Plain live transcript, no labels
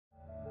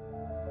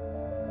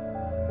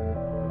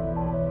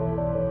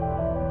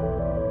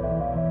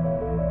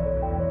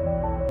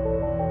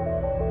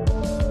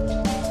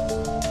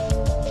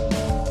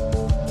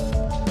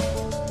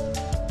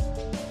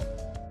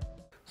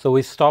So,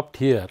 we stopped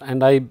here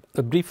and I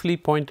briefly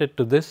pointed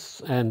to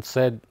this and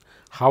said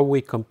how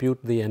we compute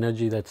the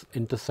energy that is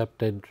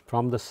intercepted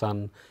from the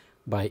sun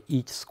by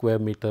each square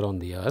meter on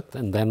the earth,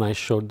 and then I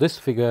showed this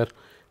figure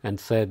and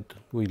said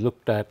we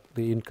looked at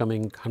the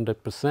incoming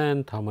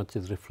 100%, how much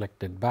is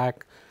reflected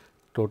back,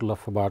 total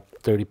of about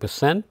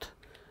 30%,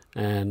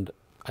 and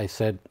I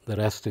said the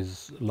rest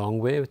is long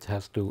wave which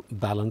has to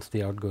balance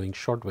the outgoing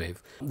short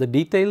wave. The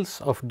details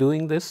of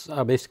doing this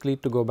are basically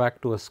to go back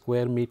to a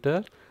square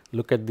meter,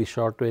 look at the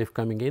short wave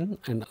coming in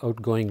and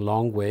outgoing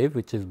long wave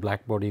which is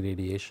black body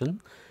radiation,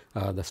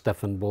 the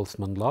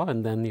Stefan-Boltzmann law,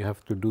 and then you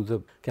have to do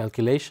the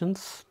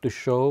calculations to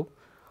show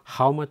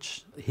how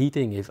much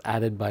heating is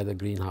added by the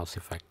greenhouse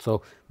effect.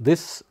 So,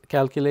 this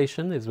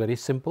calculation is very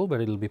simple,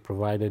 but it will be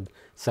provided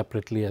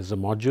separately as a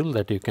module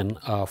that you can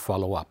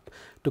follow up.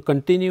 To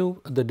continue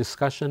the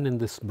discussion in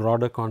this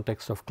broader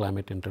context of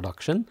climate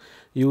introduction,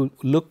 you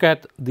look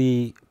at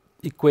the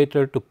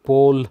equator to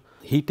pole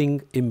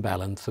heating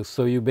imbalances.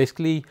 So, you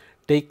basically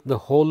take the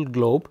whole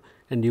globe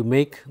and you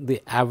make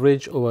the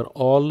average over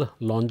all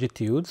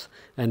longitudes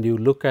and you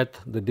look at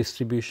the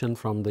distribution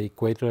from the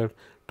equator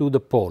to the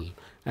pole,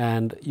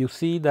 and you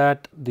see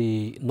that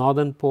the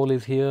northern pole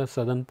is here,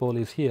 southern pole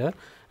is here.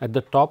 At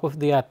the top of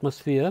the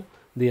atmosphere,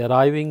 the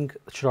arriving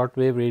short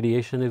wave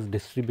radiation is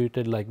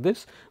distributed like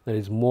this. There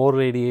is more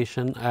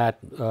radiation at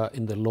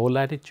in the low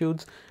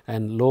latitudes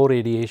and low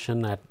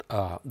radiation at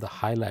the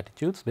high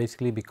latitudes,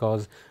 basically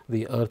because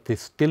the earth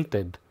is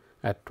tilted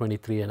at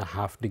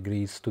 23.5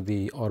 degrees to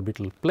the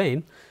orbital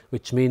plane,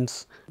 which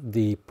means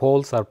the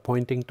poles are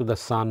pointing to the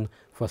sun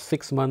for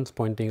 6 months,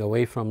 pointing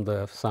away from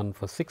the sun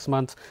for 6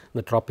 months.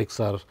 The tropics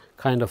are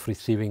kind of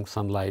receiving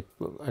sunlight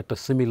at a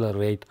similar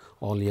rate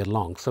all year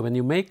long. So, when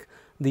you make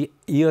the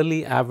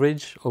yearly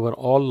average over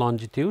all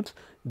longitudes,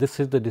 this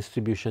is the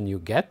distribution you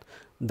get.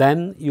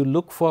 Then you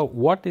look for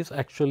what is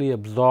actually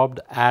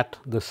absorbed at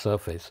the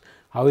surface.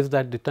 How is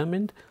that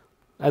determined?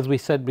 As we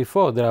said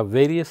before, there are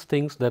various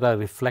things that are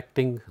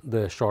reflecting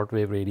the short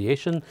wave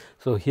radiation.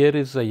 So, here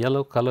is a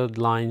yellow colored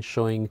line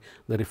showing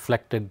the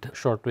reflected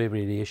short wave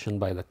radiation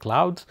by the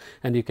clouds,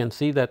 and you can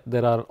see that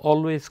there are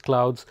always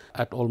clouds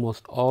at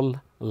almost all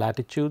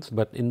latitudes,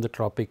 but in the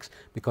tropics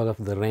because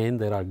of the rain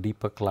there are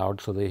deeper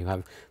clouds. So, they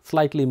have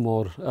slightly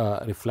more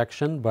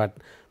reflection, but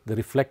the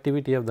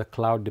reflectivity of the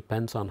cloud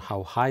depends on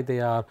how high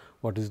they are,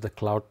 what is the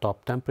cloud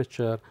top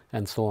temperature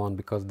and so on,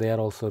 because they are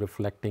also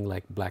reflecting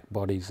like black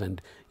bodies, and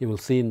you will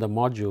see in the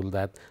module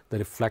that the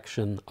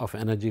reflection of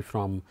energy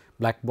from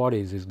black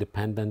bodies is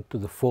dependent to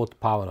the 4th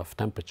power of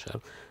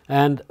temperature.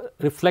 And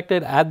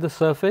reflected at the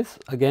surface,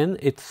 again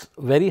it is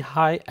very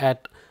high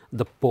at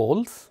the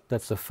poles,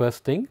 that is the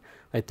first thing.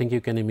 I think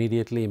you can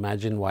immediately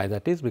imagine why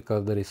that is,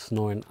 because there is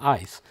snow and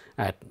ice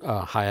at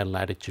higher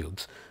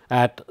latitudes.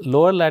 At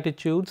lower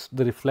latitudes,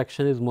 the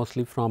reflection is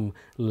mostly from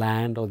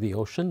land or the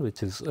ocean,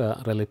 which is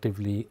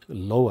relatively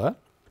lower.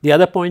 The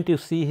other point you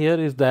see here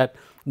is that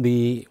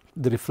the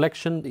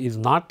reflection is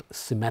not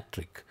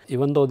symmetric,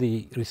 even though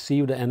the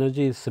received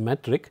energy is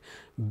symmetric,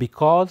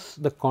 because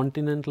the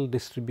continental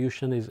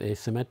distribution is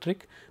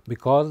asymmetric,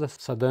 because the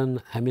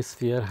southern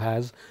hemisphere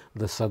has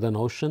the southern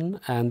ocean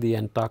and the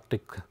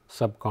Antarctic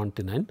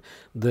subcontinent,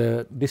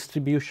 the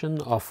distribution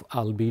of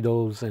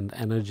albedos and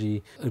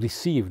energy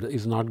received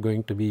is not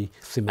going to be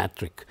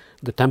symmetric.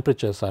 The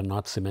temperatures are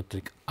not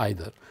symmetric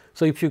either.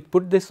 So, if you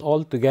put this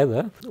all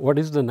together, what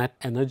is the net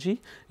energy?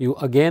 You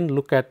again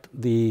look at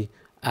the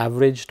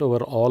averaged over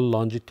all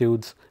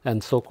longitudes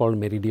and so called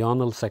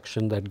meridional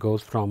section that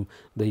goes from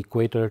the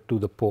equator to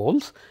the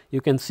poles.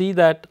 You can see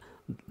that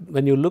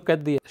when you look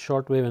at the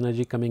short wave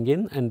energy coming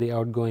in and the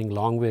outgoing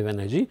long wave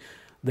energy,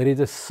 there is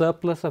a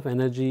surplus of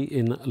energy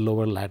in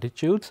lower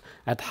latitudes.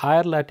 At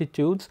higher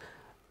latitudes,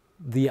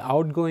 the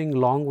outgoing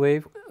long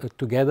wave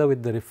together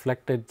with the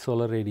reflected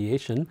solar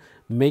radiation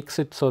makes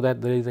it so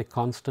that there is a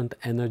constant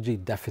energy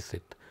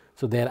deficit.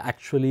 So, they are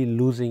actually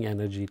losing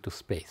energy to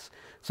space.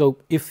 So,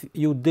 if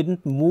you did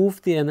not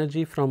move the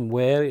energy from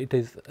where it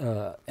is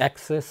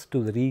access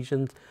to the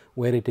regions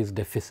where it is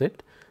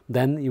deficit,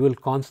 then you will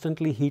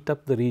constantly heat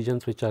up the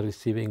regions which are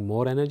receiving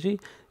more energy,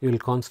 you will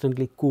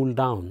constantly cool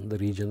down the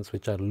regions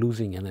which are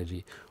losing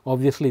energy.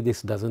 Obviously,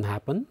 this does not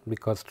happen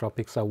because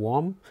tropics are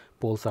warm,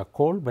 poles are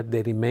cold, but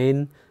they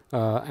remain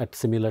at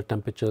similar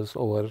temperatures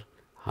over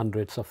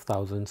hundreds of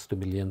thousands to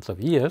millions of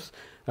years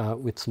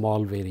with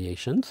small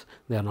variations.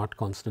 They are not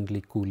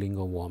constantly cooling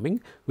or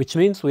warming, which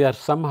means we are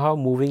somehow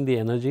moving the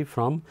energy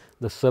from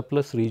the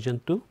surplus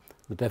region to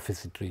the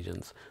deficit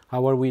regions.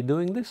 How are we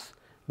doing this?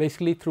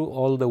 Basically through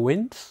all the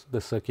winds, the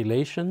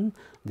circulation,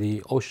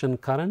 the ocean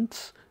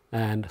currents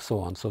and so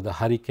on. So, the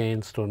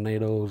hurricanes,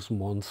 tornadoes,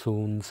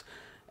 monsoons,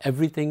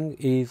 everything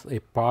is a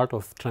part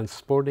of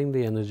transporting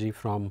the energy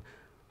from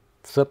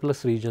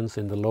surplus regions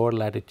in the lower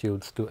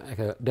latitudes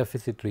to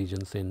deficit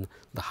regions in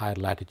the higher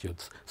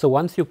latitudes. So,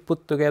 once you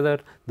put together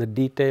the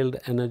detailed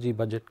energy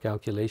budget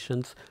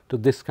calculations to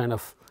this kind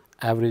of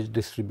average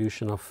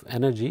distribution of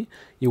energy,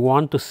 you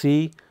want to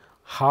see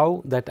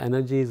how that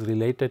energy is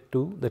related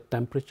to the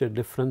temperature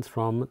difference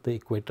from the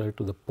equator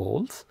to the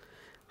poles,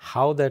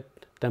 how that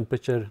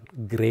temperature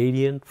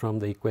gradient from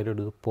the equator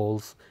to the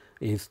poles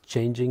is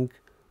changing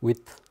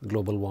with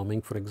global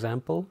warming, for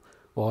example,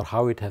 or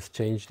how it has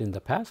changed in the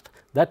past,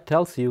 that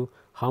tells you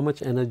how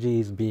much energy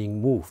is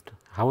being moved,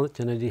 how much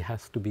energy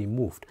has to be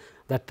moved.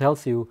 That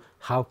tells you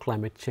how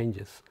climate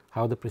changes,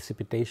 how the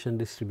precipitation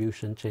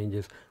distribution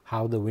changes,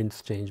 how the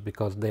winds change,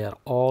 because they are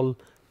all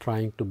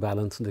trying to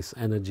balance this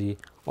energy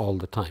all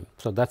the time.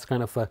 So, that is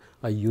kind of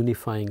a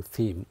unifying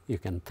theme you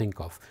can think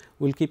of.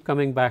 We will keep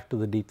coming back to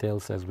the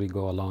details as we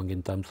go along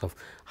in terms of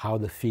how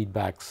the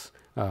feedbacks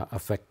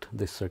affect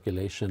this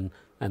circulation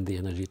and the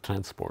energy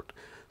transport.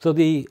 So,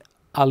 the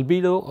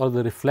albedo or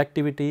the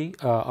reflectivity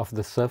of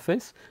the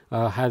surface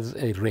has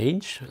a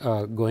range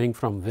going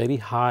from very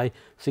high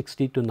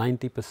 60 to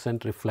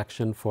 90%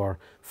 reflection for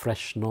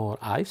fresh snow or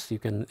ice. You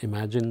can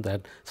imagine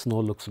that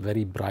snow looks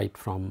very bright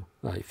from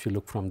if you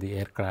look from the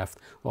aircraft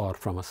or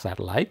from a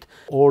satellite.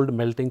 Old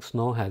melting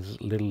snow has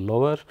a little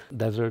lower,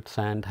 desert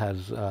sand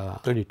has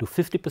 30 to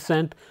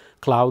 50%,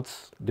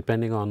 clouds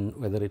depending on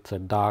whether it is a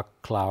dark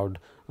cloud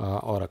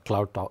or a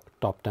cloud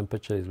top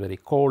temperature is very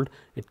cold,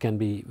 it can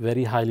be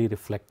very highly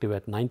reflective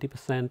at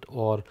 90%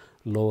 or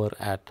lower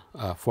at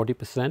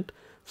 40%.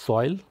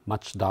 Soil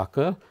much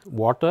darker.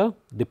 Water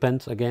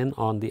depends again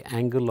on the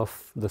angle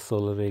of the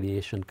solar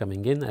radiation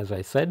coming in. As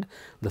I said,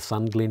 the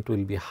sun glint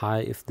will be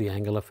high if the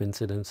angle of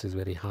incidence is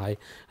very high,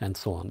 and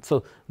so on.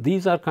 So,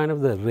 these are kind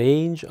of the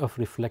range of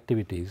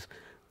reflectivities.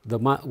 The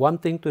one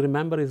thing to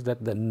remember is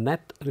that the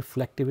net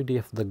reflectivity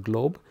of the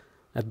globe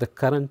at the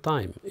current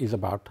time is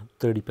about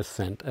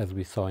 30%, as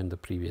we saw in the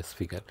previous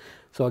figure.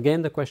 So,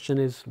 again the question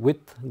is,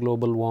 with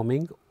global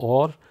warming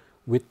or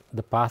with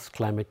the past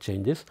climate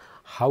changes,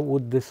 how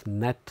would this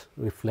net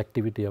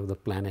reflectivity of the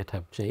planet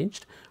have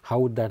changed? How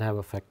would that have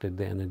affected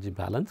the energy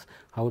balance?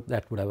 How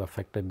that would have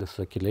affected the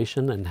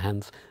circulation and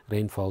hence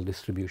rainfall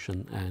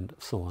distribution and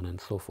so on and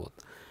so forth.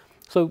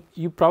 So,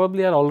 you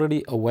probably are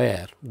already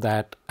aware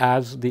that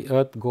as the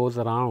earth goes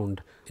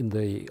around in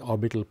the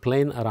orbital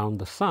plane around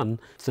the sun,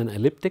 it is an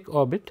elliptic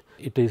orbit.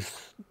 It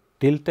is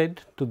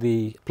tilted to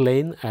the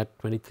plane at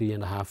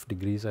 23.5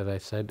 degrees, as I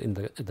said, in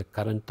the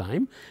current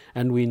time,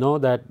 and we know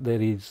that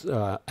there is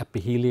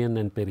aphelion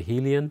and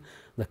perihelion,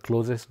 the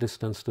closest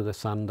distance to the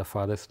sun, the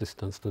farthest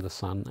distance to the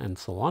sun, and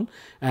so on,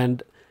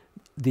 and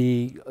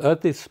the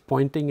earth is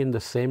pointing in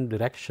the same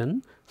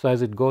direction. So,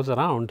 as it goes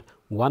around,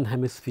 one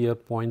hemisphere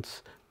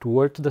points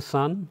towards the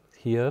sun.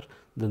 Here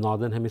the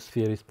northern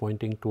hemisphere is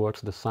pointing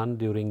towards the sun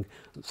during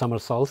summer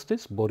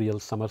solstice, boreal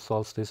summer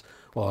solstice,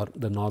 or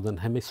the northern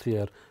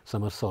hemisphere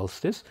summer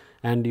solstice,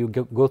 and you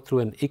go through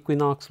an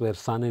equinox where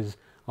sun is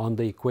on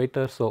the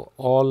equator. So,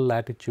 all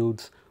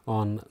latitudes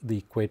on the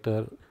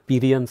equator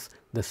experience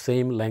the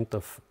same length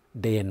of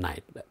day and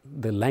night.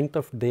 The length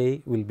of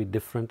day will be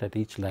different at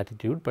each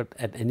latitude, but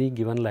at any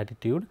given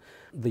latitude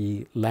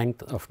the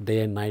length of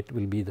day and night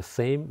will be the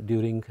same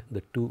during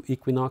the two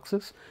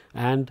equinoxes,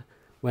 and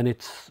when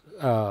it is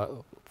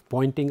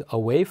pointing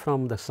away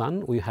from the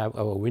sun, we have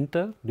our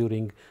winter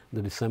during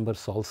the December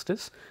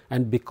solstice,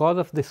 and because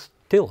of this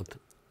tilt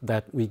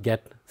that we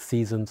get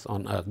seasons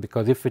on earth,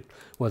 because if it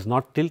was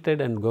not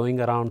tilted and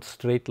going around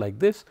straight like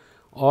this,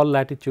 all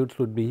latitudes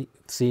would be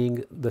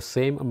seeing the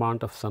same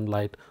amount of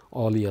sunlight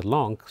all year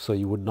long. So,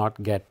 you would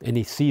not get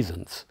any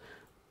seasons.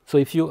 So,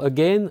 if you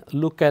again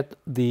look at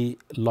the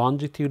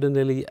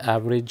longitudinally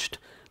averaged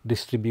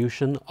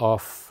distribution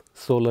of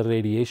solar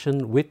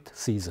radiation with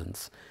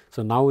seasons.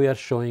 So, now we are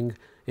showing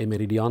a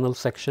meridional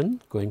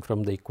section going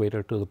from the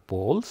equator to the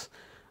poles,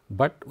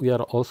 but we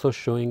are also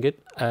showing it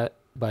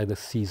by the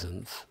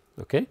seasons.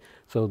 Okay.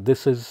 So,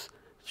 this is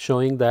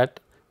showing that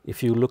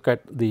if you look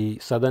at the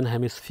southern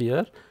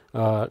hemisphere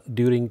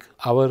during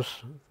our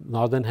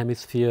northern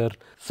hemisphere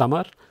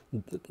summer,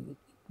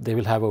 they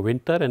will have a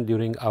winter, and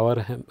during our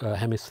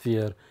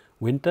hemisphere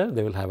winter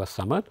they will have a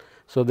summer.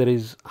 So, there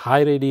is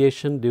high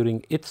radiation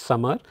during its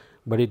summer,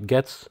 but it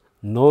gets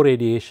no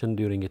radiation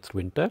during its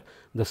winter.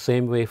 The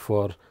same way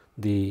for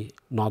the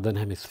northern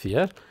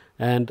hemisphere,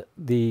 and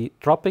the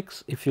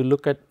tropics, if you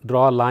look at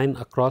draw a line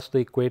across the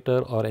equator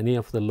or any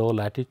of the low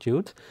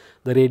latitudes,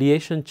 the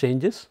radiation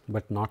changes,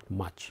 but not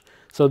much.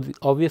 So,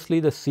 obviously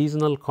the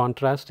seasonal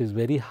contrast is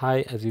very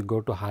high as you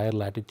go to higher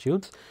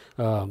latitudes,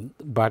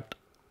 but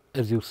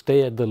as you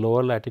stay at the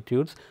lower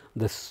latitudes,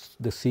 the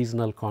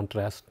seasonal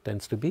contrast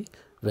tends to be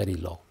very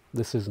low.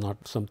 This is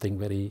not something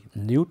very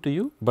new to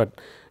you,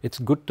 but it is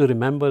good to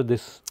remember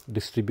this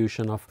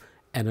distribution of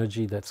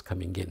energy that is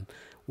coming in.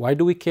 Why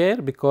do we care?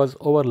 Because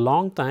over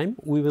long time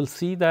we will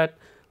see that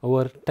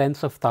over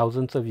tens of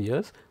thousands of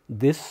years,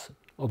 this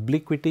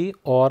obliquity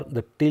or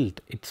the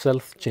tilt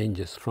itself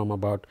changes from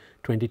about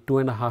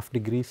 22.5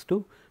 degrees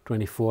to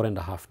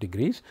 24.5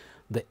 degrees.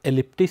 The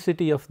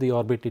ellipticity of the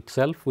orbit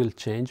itself will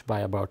change by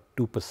about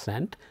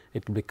 2%.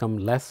 It will become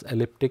less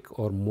elliptic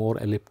or more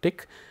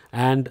elliptic,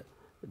 and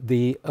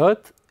the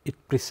earth, it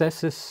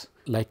precesses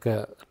like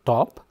a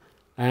top,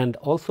 and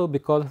also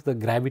because of the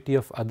gravity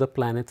of other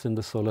planets in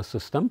the solar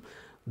system,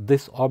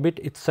 this orbit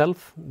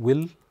itself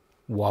will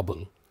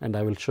wobble, and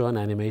I will show an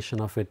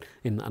animation of it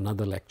in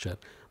another lecture.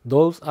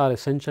 Those are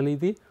essentially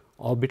the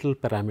orbital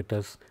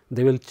parameters,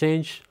 they will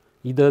change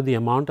either the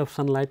amount of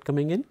sunlight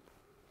coming in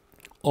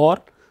or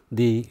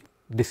the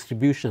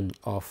distribution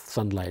of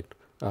sunlight,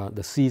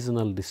 the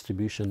seasonal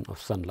distribution of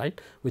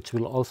sunlight, which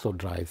will also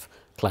drive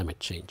climate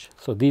change.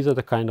 So, these are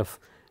the kind of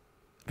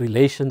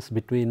relations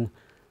between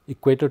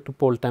equator to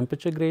pole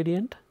temperature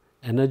gradient,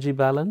 energy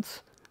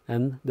balance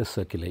and the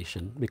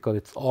circulation, because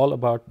it is all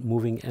about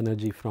moving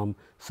energy from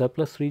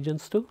surplus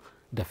regions to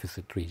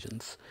deficit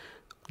regions.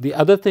 The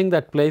other thing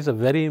that plays a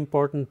very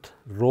important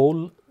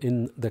role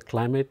in the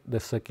climate, the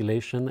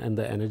circulation and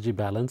the energy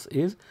balance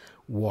is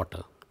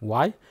water.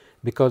 Why?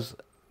 Because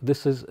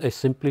this is a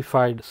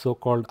simplified so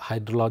called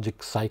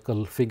hydrologic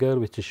cycle figure,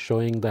 which is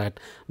showing that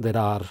there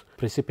are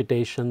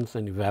precipitations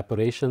and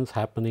evaporations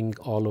happening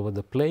all over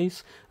the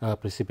place.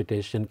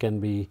 Precipitation can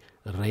be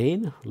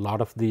rain. A lot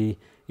of the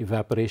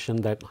evaporation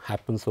that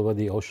happens over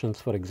the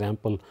oceans, for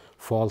example,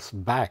 falls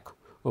back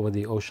over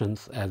the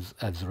oceans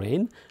as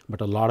rain,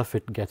 but a lot of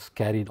it gets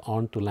carried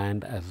on to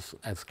land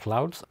as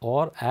clouds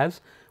or as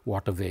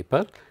water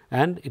vapor,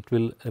 and it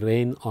will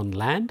rain on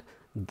land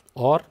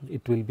or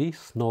it will be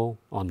snow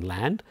on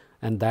land,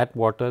 and that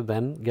water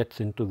then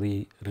gets into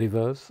the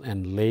rivers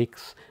and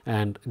lakes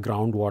and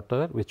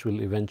groundwater, which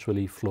will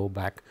eventually flow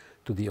back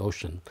to the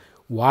ocean.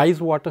 Why is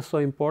water so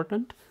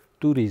important?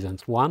 Two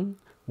reasons. One,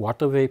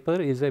 water vapor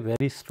is a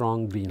very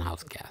strong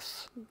greenhouse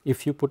gas.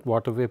 If you put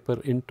water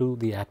vapor into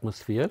the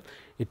atmosphere,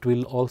 it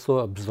will also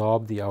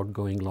absorb the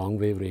outgoing long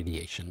wave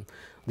radiation.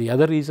 The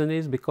other reason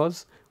is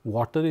because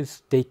water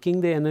is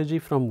taking the energy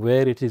from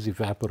where it is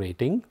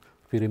evaporating.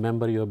 If you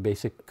remember your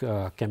basic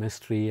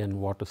chemistry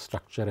and water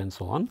structure and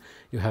so on,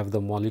 you have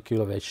the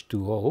molecule of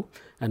H2O,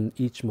 and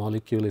each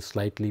molecule is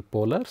slightly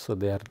polar. So,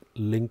 they are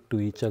linked to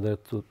each other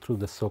through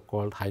the so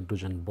called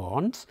hydrogen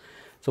bonds.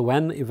 So,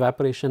 when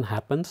evaporation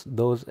happens,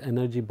 those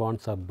energy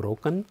bonds are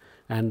broken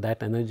and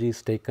that energy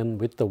is taken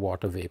with the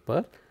water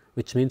vapor,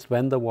 which means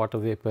when the water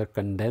vapor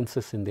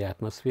condenses in the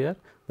atmosphere,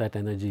 that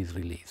energy is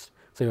released.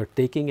 So, you are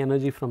taking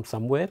energy from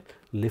somewhere,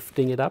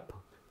 lifting it up,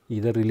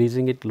 either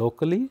releasing it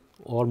locally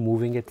or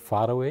moving it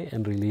far away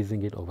and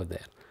releasing it over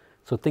there.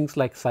 So, things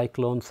like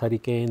cyclones,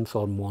 hurricanes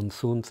or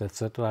monsoons,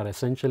 etc., are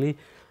essentially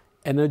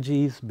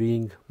energies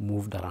being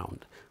moved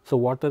around. So,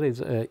 water is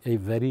a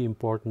very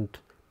important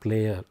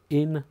player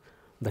in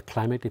the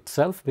climate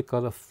itself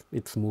because of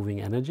its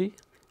moving energy,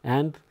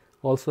 and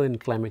also in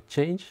climate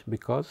change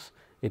because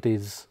it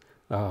is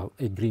a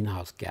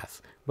greenhouse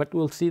gas. But we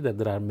will see that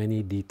there are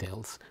many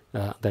details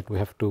that we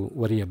have to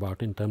worry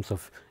about in terms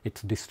of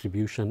its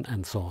distribution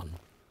and so on.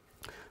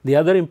 The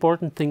other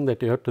important thing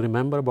that you have to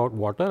remember about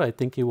water, I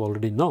think you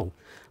already know,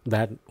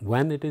 that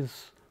when it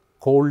is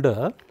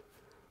colder,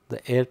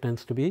 the air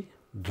tends to be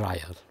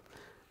drier,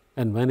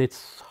 and when it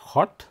is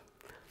hot,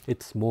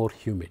 it is more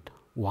humid.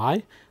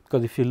 Why?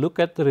 Because if you look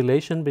at the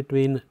relation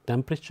between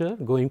temperature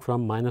going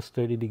from minus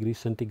 30 degrees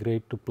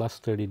centigrade to plus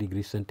 30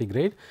 degrees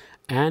centigrade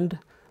and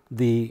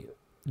the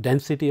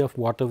density of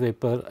water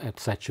vapor at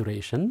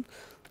saturation,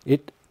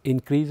 it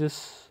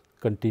increases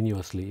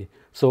continuously.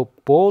 So,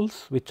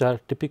 poles which are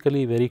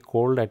typically very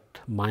cold at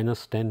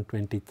minus 10,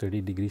 20,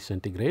 30 degrees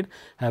centigrade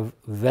have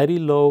very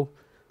low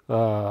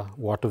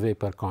water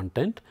vapor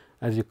content.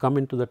 As you come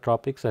into the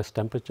tropics, as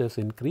temperatures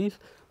increase,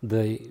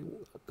 the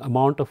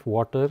amount of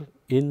water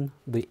in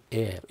the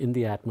air, in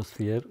the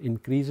atmosphere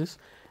increases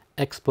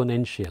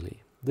exponentially.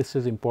 This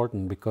is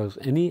important because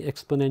any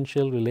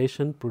exponential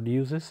relation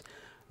produces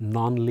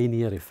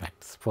nonlinear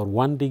effects. For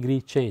 1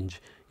 degree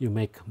change, you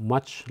make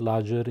much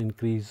larger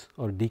increase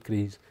or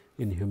decrease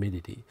in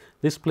humidity.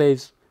 This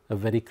plays a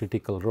very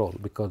critical role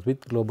because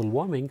with global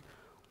warming,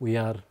 we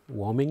are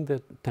warming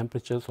the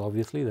temperatures,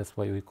 obviously that is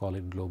why we call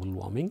it global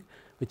warming,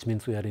 which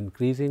means we are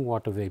increasing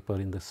water vapor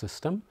in the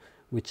system,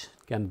 which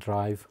can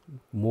drive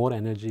more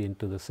energy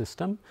into the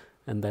system,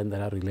 and then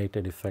there are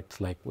related effects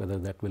like whether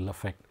that will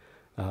affect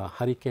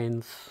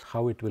hurricanes,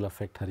 how it will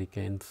affect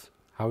hurricanes,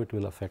 how it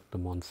will affect the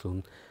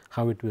monsoon,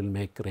 how it will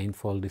make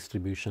rainfall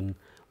distribution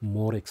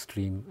more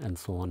extreme and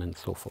so on and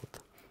so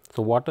forth.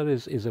 So, water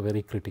is a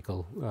very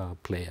critical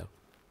player.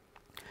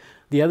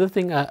 The other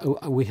thing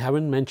we have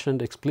not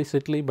mentioned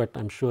explicitly, but I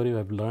am sure you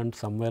have learned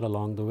somewhere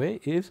along the way,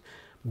 is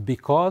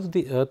because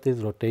the earth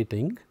is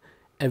rotating,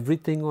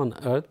 everything on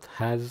earth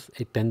has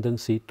a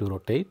tendency to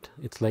rotate.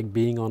 It is like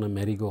being on a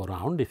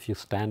merry-go-round. If you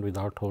stand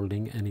without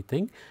holding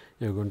anything,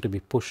 you are going to be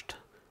pushed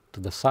to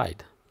the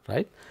side,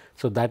 right.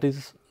 So, that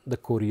is the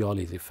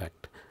Coriolis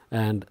effect,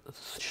 and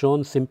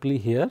shown simply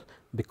here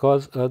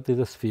because earth is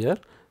a sphere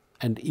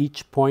and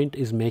each point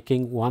is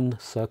making one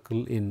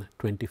circle in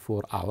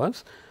 24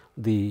 hours.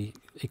 The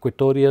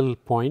equatorial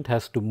point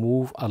has to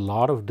move a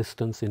lot of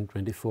distance in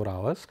 24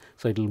 hours.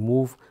 So, it will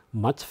move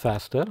much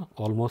faster,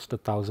 almost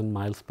 1000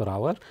 miles per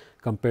hour,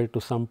 compared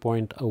to some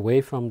point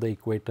away from the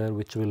equator,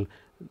 which will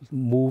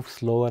move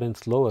slower and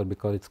slower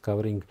because it is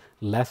covering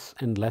less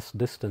and less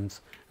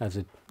distance as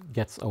it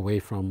gets away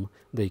from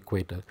the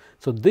equator.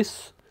 So,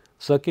 this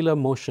circular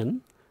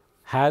motion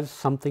has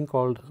something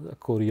called a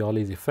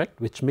Coriolis effect,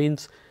 which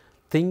means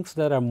things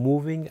that are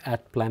moving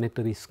at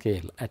planetary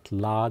scale, at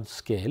large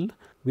scale,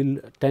 will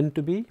tend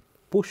to be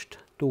pushed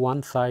to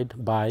one side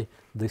by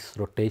this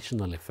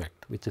rotational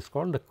effect, which is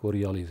called the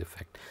Coriolis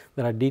effect.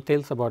 There are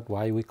details about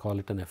why we call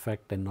it an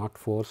effect and not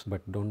force,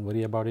 but do not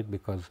worry about it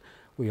because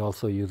we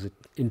also use it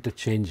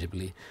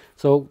interchangeably.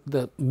 So,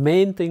 the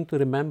main thing to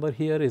remember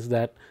here is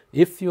that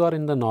if you are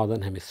in the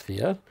northern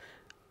hemisphere,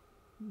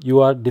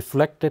 you are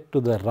deflected to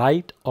the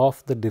right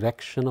of the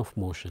direction of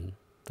motion.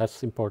 That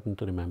is important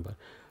to remember,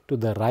 to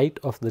the right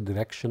of the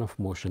direction of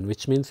motion,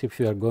 which means if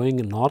you are going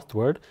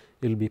northward,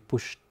 you will be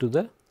pushed to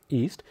the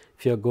east.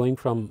 If you are going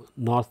from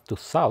north to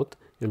south,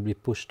 you will be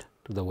pushed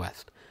to the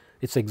west.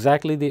 It is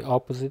exactly the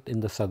opposite in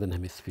the southern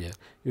hemisphere.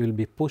 You will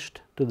be pushed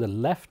to the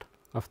left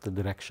of the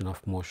direction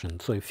of motion.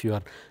 So, if you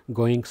are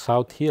going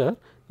south here,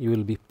 you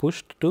will be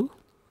pushed to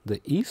the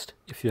east.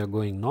 If you are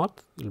going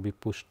north, you will be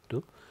pushed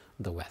to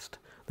the west.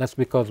 That is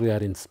because we are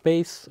in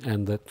space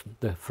and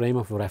the frame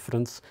of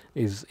reference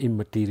is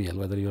immaterial,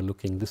 whether you are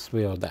looking this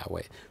way or that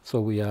way.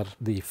 So, we are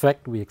the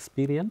effect we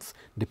experience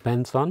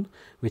depends on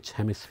which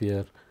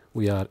hemisphere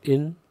we are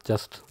in,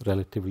 just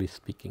relatively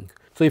speaking.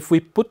 So, if we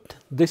put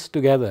this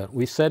together,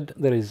 we said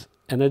there is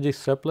energy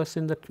surplus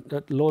in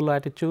the low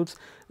latitudes,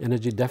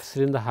 energy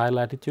deficit in the high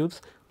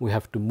latitudes, we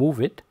have to move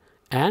it,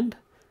 and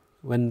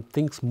when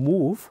things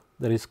move,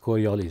 there is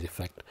Coriolis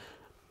effect.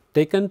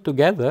 Taken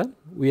together,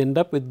 we end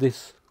up with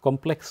this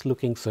complex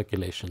looking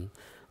circulation.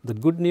 The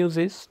good news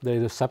is there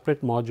is a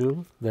separate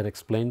module that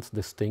explains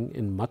this thing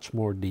in much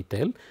more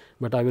detail,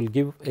 but I will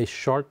give a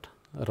short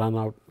run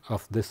out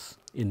of this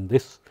in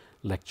this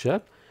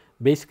lecture.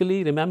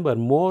 Basically, remember,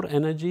 more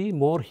energy,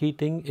 more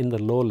heating in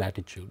the low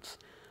latitudes.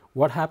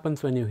 What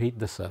happens when you heat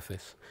the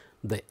surface?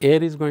 The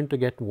air is going to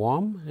get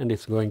warm and it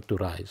is going to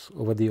rise.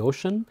 Over the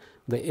ocean,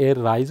 the air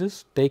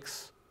rises,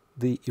 takes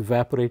the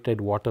evaporated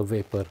water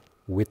vapor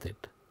with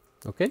it.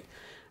 Okay?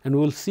 And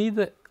we will see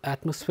the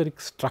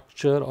atmospheric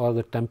structure or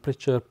the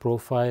temperature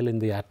profile in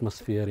the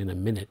atmosphere in a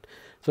minute.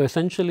 So,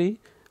 essentially,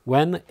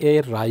 when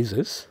air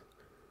rises,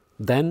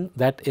 then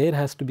that air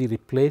has to be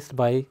replaced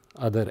by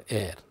other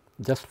air,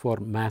 just for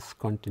mass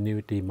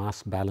continuity,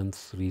 mass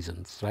balance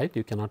reasons, right.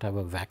 You cannot have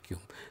a vacuum.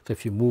 So,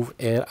 if you move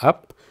air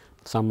up,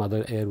 some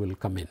other air will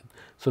come in.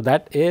 So,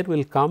 that air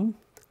will come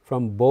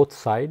from both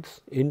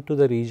sides into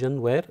the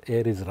region where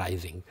air is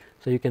rising.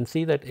 So, you can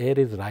see that air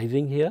is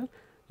rising here,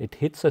 it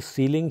hits a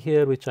ceiling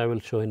here, which I will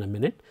show in a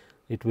minute.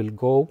 It will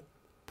go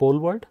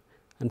poleward,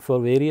 and for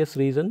various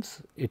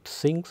reasons it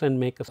sinks and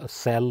makes a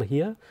cell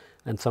here,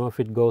 and some of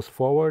it goes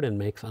forward and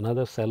makes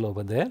another cell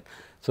over there.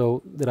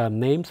 So, there are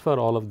names for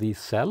all of these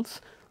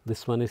cells.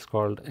 This one is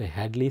called a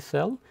Hadley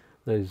cell.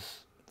 There is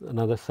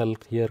another cell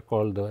here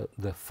called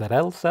the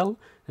Ferrel cell,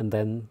 and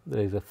then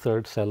there is a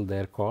third cell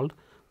there called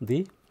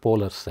the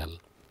polar cell.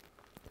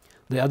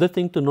 The other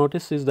thing to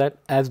notice is that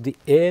as the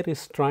air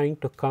is trying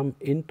to come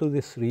into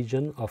this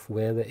region of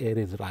where the air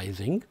is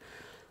rising,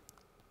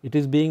 it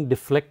is being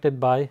deflected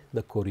by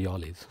the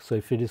Coriolis. So,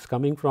 if it is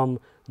coming from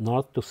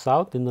north to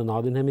south in the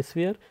northern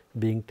hemisphere,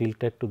 being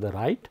tilted to the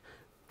right,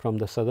 from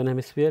the southern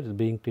hemisphere is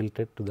being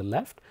tilted to the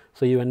left.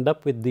 So, you end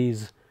up with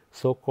these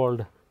so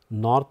called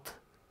north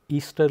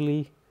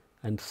easterly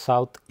and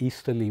south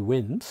easterly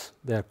winds.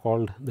 They are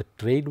called the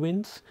trade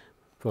winds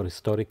for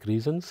historic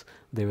reasons.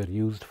 They were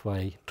used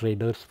by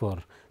traders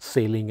for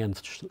sailing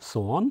and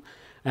so on,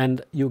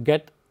 and you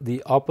get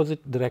the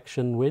opposite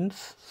direction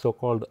winds, so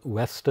called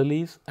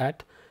westerlies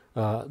at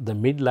the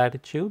mid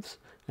latitudes,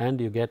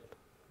 and you get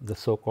the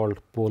so called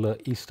polar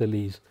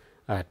easterlies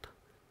at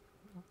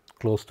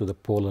close to the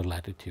polar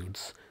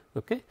latitudes.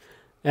 Okay?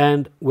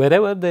 And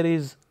wherever there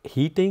is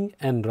heating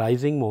and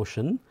rising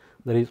motion,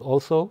 there is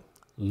also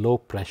low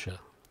pressure.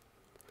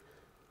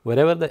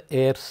 Wherever the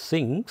air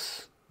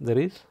sinks, there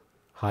is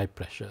high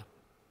pressure.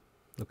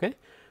 Okay?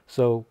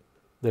 So,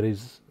 there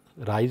is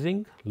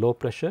rising low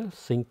pressure,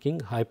 sinking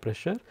high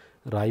pressure,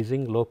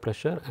 rising low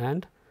pressure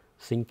and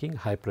sinking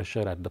high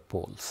pressure at the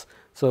poles.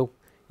 So,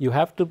 you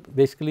have to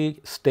basically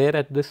stare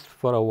at this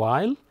for a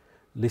while,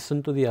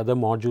 listen to the other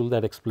module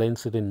that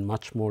explains it in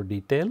much more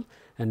detail,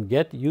 and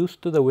get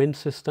used to the wind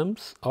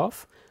systems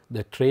of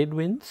the trade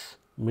winds,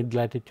 mid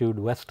latitude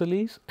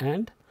westerlies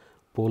and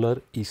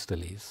polar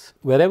easterlies.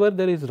 Wherever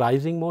there is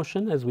rising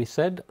motion, as we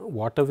said,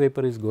 water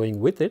vapor is going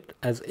with it.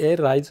 As air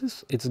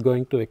rises, it is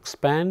going to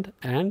expand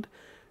and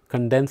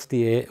condense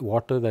the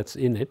water that is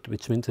in it,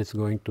 which means it is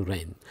going to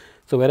rain.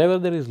 So, wherever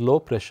there is low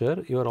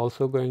pressure, you are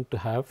also going to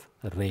have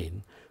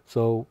rain.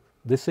 So,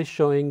 this is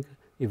showing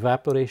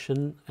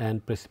evaporation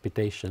and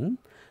precipitation,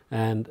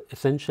 and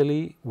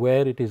essentially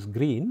where it is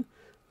green,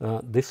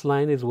 this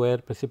line is where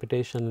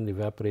precipitation and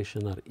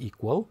evaporation are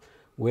equal.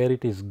 Where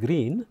it is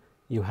green,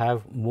 you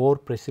have more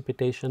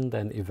precipitation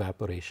than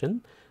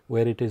evaporation.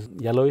 Where it is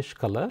yellowish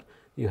color,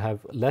 you have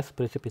less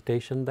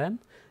precipitation than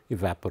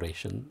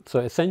evaporation. So,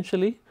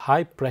 essentially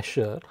high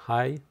pressure,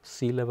 high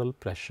sea level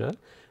pressure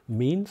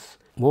means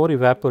more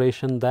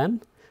evaporation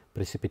than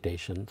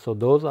precipitation. So,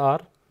 those are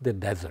the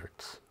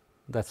deserts.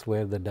 That is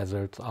where the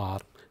deserts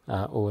are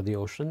over the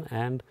ocean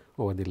and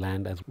over the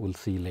land, as we will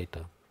see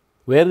later.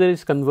 Where there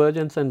is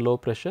convergence and low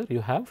pressure,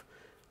 you have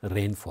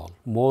rainfall,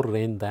 more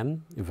rain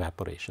than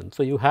evaporation.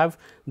 So, you have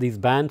these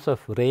bands of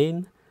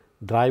rain,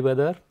 dry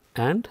weather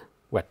and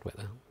wet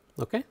weather.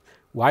 Okay.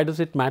 Why does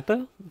it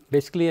matter?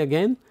 Basically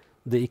again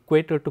the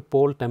equator to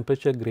pole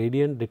temperature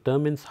gradient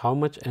determines how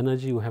much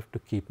energy you have to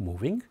keep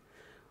moving.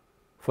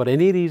 For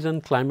any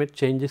reason climate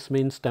changes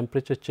means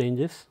temperature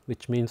changes,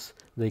 which means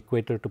the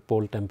equator to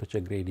pole temperature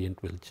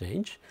gradient will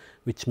change,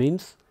 which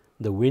means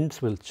the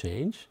winds will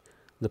change,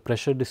 the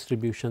pressure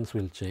distributions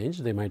will change,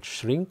 they might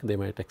shrink, they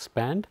might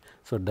expand.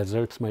 So,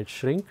 deserts might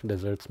shrink,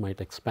 deserts might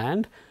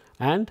expand,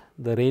 and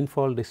the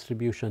rainfall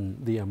distribution,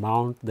 the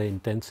amount, the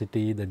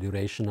intensity, the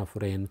duration of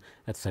rain,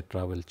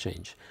 etc., will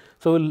change.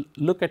 So, we will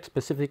look at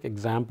specific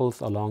examples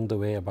along the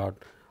way about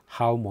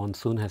how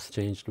monsoon has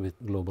changed with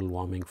global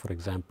warming, for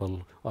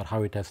example, or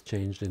how it has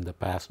changed in the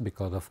past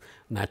because of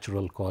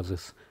natural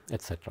causes,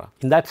 etc.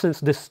 In that sense,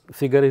 this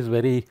figure is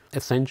very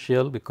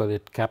essential because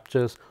it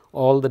captures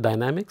all the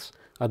dynamics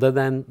other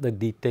than the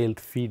detailed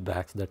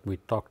feedbacks that we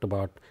talked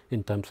about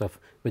in terms of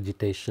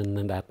vegetation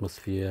and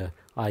atmosphere,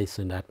 ice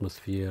and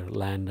atmosphere,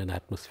 land and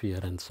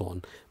atmosphere and so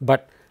on.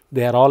 But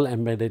they are all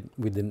embedded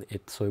within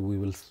it. So, we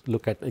will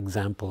look at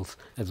examples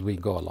as we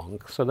go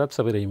along. So, that is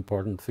a very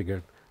important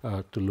figure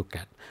to look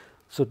at.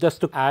 So, just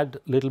to add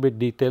little bit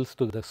details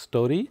to the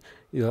story,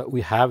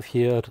 we have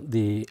here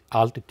the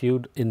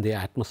altitude in the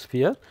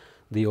atmosphere.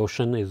 The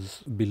ocean is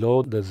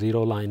below the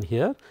 0 line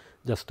here,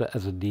 just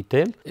as a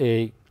detail.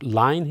 A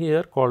line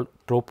here called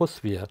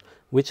troposphere,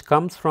 which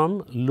comes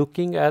from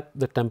looking at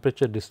the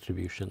temperature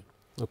distribution.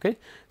 Okay.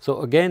 So,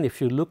 again if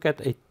you look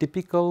at a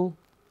typical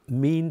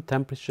mean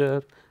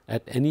temperature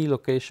at any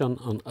location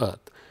on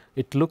earth,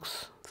 it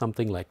looks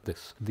something like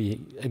this. The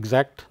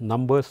exact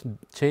numbers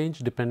change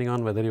depending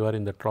on whether you are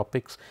in the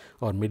tropics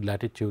or mid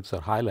latitudes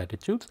or high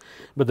latitudes,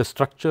 but the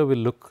structure will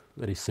look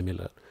very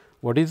similar.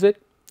 What is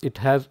it? It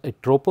has a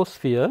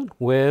troposphere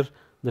where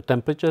the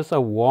temperatures are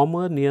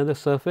warmer near the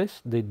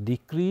surface, they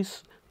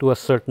decrease to a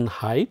certain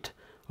height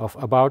of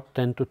about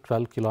 10 to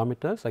 12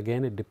 kilometers.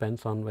 Again it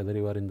depends on whether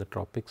you are in the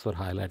tropics or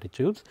high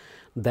latitudes.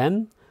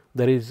 Then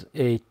there is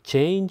a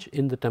change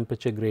in the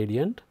temperature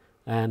gradient,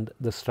 and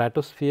the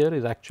stratosphere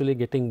is actually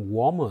getting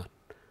warmer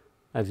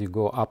as you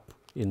go up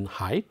in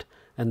height,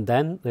 and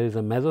then there is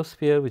a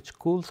mesosphere which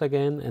cools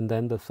again, and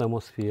then the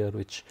thermosphere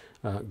which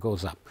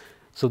goes up.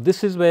 So,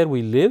 this is where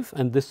we live,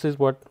 and this is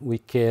what we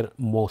care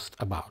most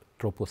about,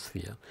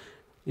 troposphere.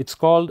 It is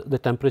called the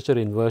temperature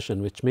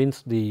inversion, which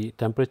means the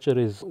temperature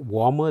is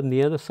warmer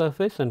near the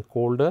surface and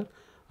colder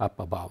up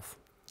above.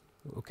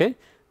 Okay.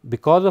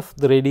 Because of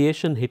the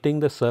radiation hitting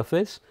the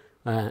surface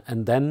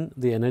and then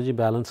the energy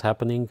balance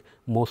happening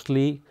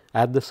mostly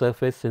at the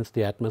surface, since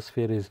the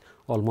atmosphere is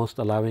almost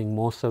allowing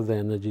most of the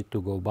energy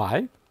to go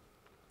by.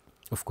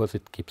 Of course,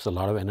 it keeps a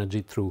lot of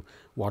energy through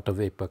water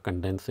vapor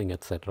condensing,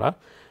 etc.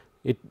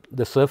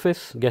 The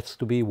surface gets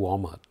to be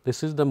warmer.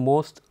 This is the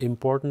most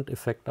important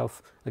effect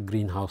of a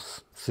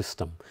greenhouse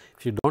system.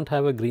 If you do not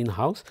have a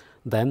greenhouse,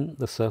 then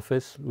the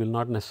surface will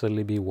not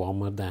necessarily be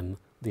warmer than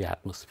the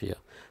atmosphere.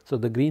 So,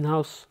 the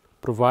greenhouse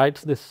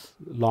provides this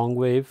long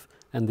wave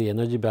and the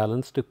energy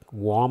balance to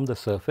warm the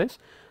surface.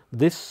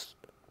 This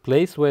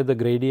place where the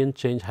gradient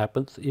change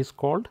happens is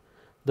called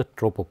the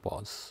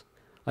tropopause.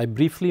 I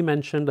briefly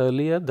mentioned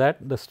earlier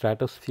that the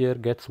stratosphere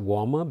gets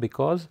warmer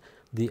because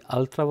the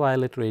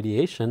ultraviolet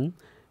radiation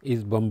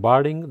is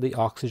bombarding the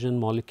oxygen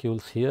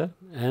molecules here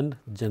and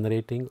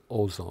generating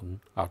ozone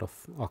out of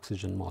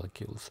oxygen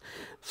molecules.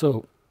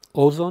 So,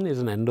 ozone is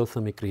an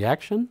endothermic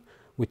reaction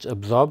which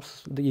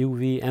absorbs the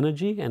UV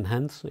energy, and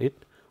hence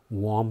it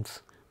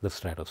warms the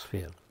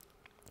stratosphere.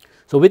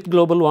 So, with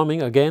global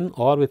warming again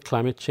or with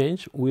climate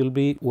change, we will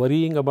be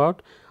worrying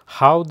about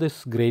how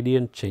this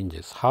gradient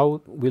changes,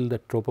 how will the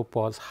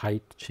tropopause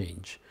height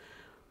change,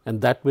 and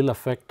that will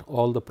affect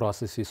all the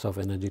processes of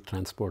energy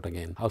transport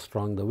again, how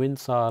strong the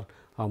winds are,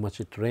 how much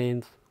it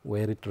rains,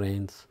 where it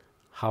rains,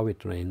 how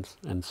it rains,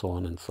 and so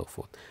on and so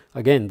forth.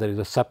 Again, there is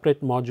a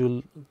separate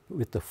module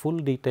with the full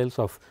details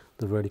of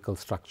the vertical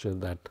structure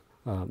that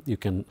you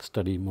can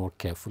study more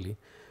carefully.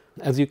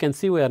 As you can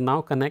see, we are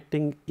now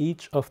connecting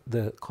each of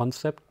the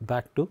concept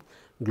back to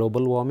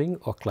global warming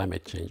or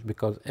climate change,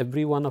 because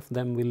every one of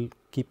them will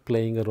keep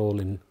playing a role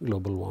in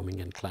global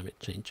warming and climate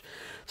change.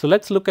 So,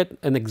 let us look at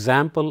an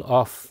example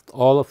of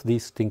all of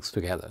these things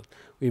together.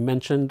 We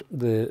mentioned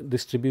the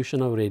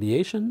distribution of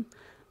radiation,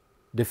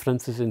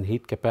 differences in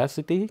heat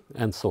capacity,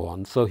 and so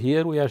on. So,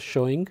 here we are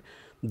showing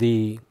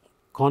the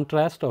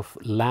contrast of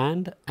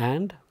land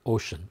and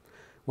ocean.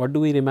 What do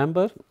we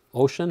remember?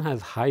 Ocean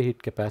has high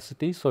heat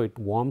capacity, so it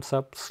warms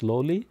up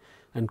slowly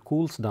and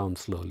cools down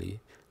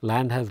slowly.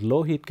 Land has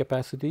low heat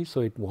capacity,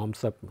 so it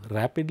warms up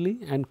rapidly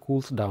and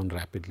cools down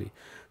rapidly.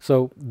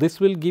 So,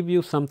 this will give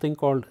you something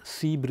called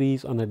sea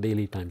breeze on a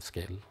daily time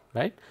scale,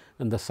 right?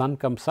 When the sun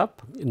comes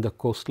up in the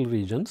coastal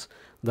regions,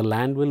 the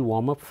land will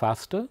warm up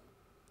faster,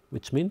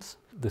 which means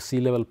the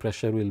sea level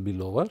pressure will be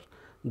lower.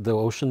 The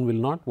ocean will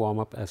not warm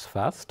up as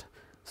fast,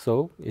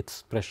 so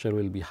its pressure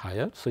will be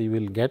higher. So, you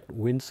will get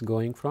winds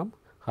going from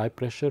high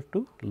pressure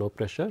to low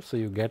pressure. So,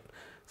 you get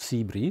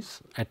sea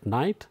breeze. At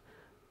night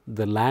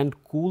the land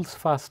cools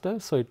faster,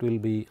 so it will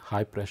be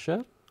high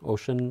pressure,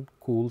 ocean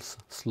cools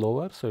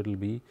slower, so it will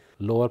be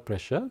lower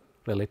pressure,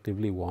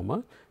 relatively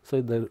warmer.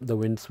 So, the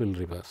winds will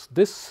reverse.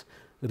 This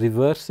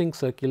reversing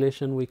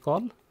circulation we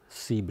call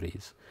sea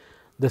breeze.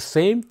 The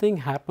same thing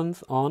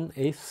happens on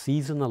a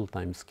seasonal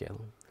time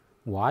scale.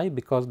 Why?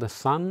 Because the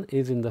sun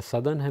is in the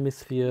southern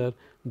hemisphere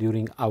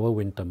during our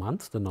winter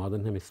months, the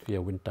northern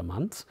hemisphere winter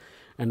months,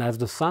 and as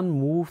the sun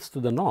moves to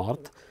the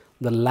north,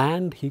 the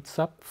land heats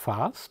up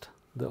fast,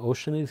 the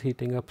ocean is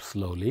heating up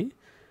slowly,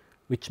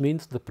 which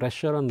means the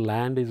pressure on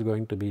land is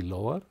going to be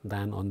lower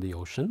than on the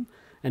ocean,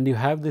 and you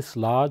have this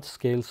large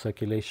scale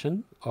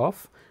circulation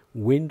of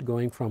wind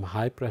going from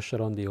high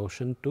pressure on the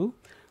ocean to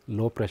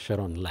low pressure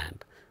on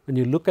land. When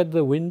you look at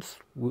the winds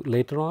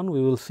later on,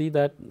 we will see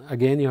that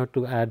again you have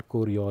to add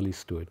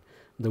Coriolis to it.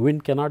 The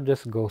wind cannot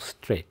just go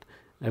straight.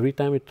 Every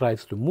time it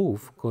tries to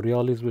move,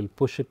 Coriolis will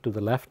push it to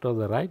the left or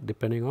the right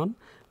depending on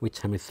which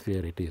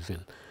hemisphere it is in.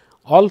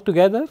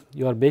 Altogether,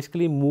 you are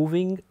basically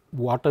moving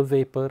water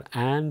vapor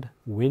and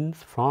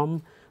winds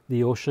from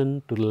the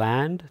ocean to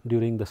land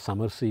during the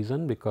summer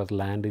season, because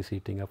land is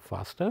heating up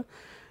faster.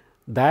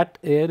 That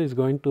air is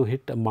going to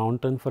hit a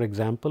mountain, for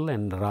example,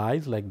 and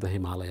rise like the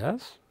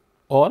Himalayas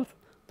or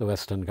the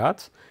Western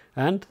Ghats,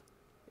 and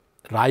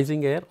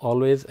rising air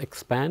always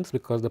expands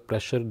because the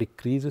pressure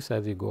decreases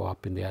as you go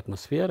up in the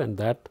atmosphere, and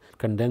that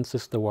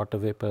condenses the water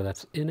vapor that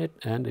is in it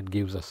and it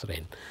gives us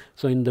rain.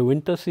 So, in the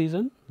winter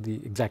season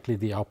exactly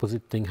the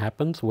opposite thing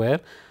happens, where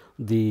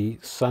the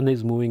sun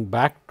is moving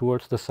back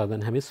towards the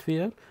southern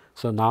hemisphere.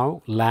 So,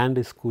 now land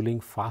is cooling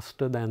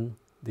faster than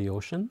the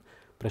ocean,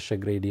 pressure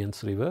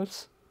gradients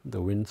reverse,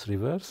 the winds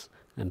reverse,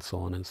 and so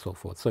on and so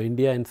forth. So,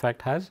 India in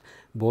fact has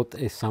both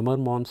a summer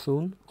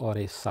monsoon or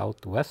a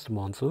southwest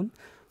monsoon,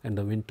 and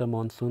a winter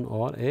monsoon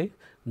or a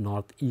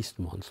northeast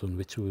monsoon,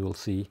 which we will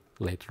see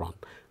later on.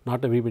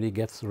 Not everybody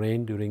gets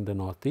rain during the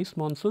northeast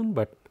monsoon,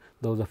 but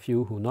those of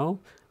you who know,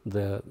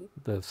 the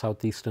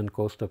southeastern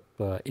coast of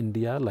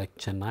India like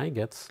Chennai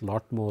gets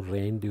lot more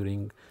rain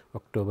during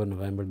October,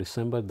 November,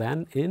 December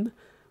than in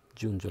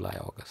June, July,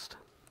 August,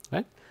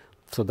 right.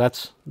 So, that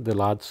is the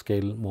large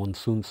scale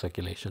monsoon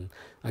circulation.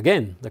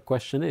 Again, the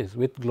question is,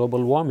 with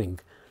global warming,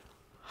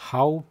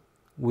 how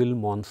will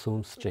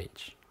monsoons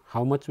change?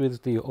 How much is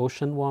the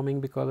ocean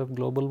warming because of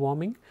global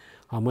warming?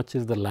 How much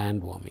is the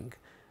land warming?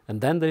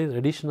 And then there is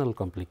additional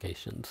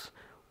complications.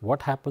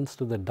 What happens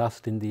to the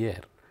dust in the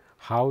air?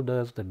 How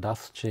does the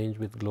dust change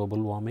with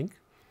global warming?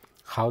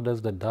 How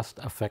does the dust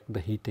affect the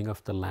heating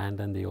of the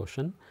land and the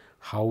ocean?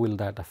 How will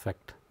that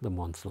affect the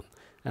monsoon?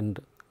 And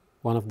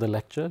one of the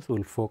lectures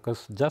will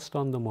focus just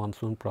on the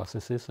monsoon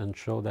processes and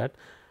show that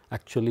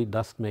actually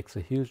dust makes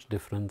a huge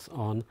difference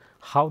on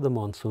how the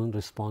monsoon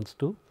responds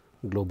to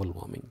global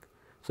warming.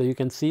 So, you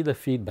can see the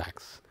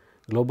feedbacks.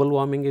 Global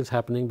warming is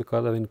happening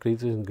because of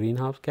increases in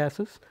greenhouse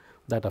gases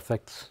that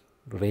affects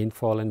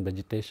rainfall and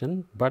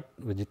vegetation, but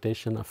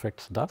vegetation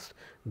affects dust.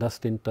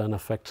 Dust in turn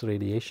affects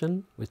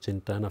radiation, which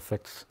in turn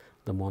affects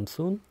the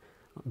monsoon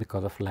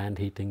because of land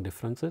heating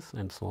differences,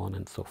 and so on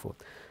and so forth.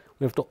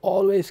 We have to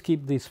always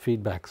keep these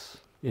feedbacks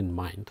in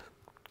mind,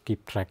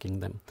 keep tracking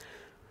them.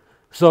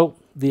 So,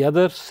 the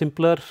other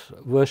simpler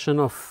version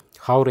of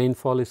how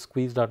rainfall is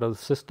squeezed out of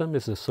the system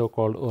is the so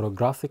called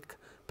orographic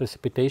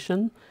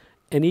precipitation.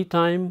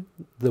 Anytime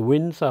the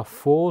winds are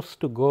forced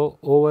to go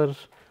over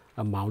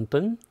a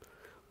mountain,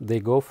 they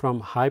go from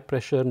high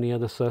pressure near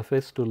the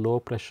surface to low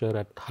pressure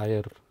at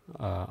higher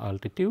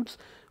altitudes,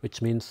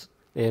 which means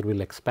air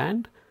will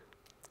expand,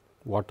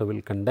 water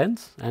will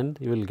condense, and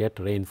you will get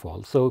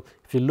rainfall. So,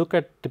 if you look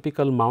at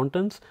typical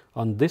mountains,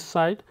 on this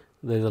side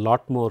there is a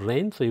lot more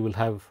rain. So, you will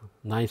have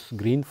nice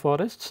green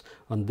forests.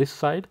 On this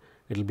side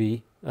it will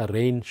be a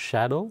rain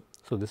shadow.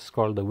 So, this is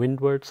called the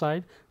windward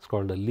side, it is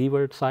called the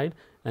leeward side,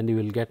 and you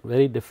will get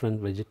very different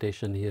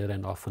vegetation here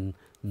and often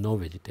no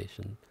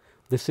vegetation.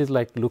 This is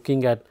like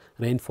looking at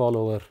rainfall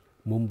over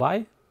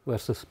Mumbai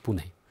versus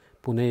Pune.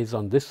 Pune is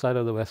on this side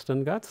of the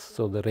Western Ghats.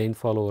 So, the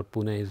rainfall over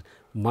Pune is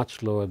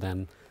much lower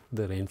than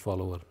the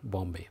rainfall over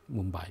Bombay,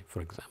 Mumbai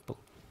for example.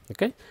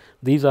 Okay?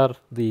 These are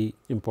the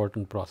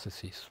important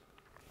processes.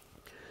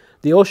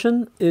 The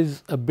ocean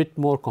is a bit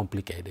more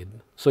complicated.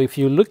 So, if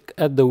you look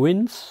at the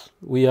winds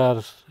we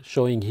are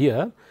showing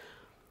here,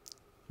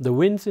 the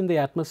winds in the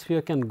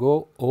atmosphere can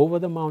go over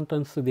the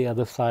mountains to the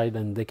other side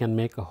and they can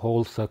make a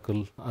whole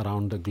circle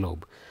around the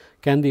globe.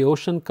 Can the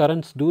ocean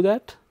currents do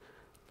that?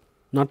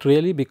 Not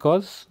really,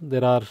 because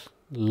there are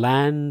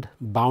land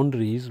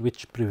boundaries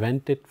which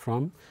prevent it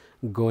from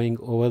going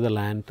over the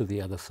land to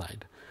the other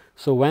side.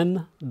 So,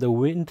 when the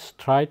winds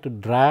try to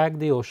drag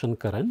the ocean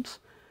currents,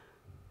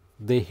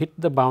 they hit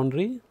the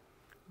boundary.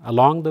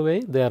 Along the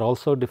way they are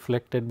also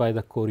deflected by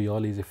the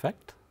Coriolis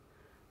effect,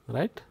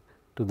 right,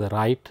 to the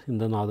right in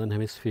the northern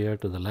hemisphere,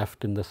 to the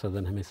left in the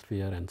southern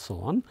hemisphere, and so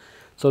on.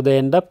 So, they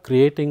end up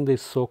creating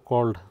these so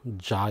called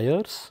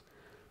gyres,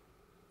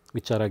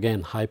 which are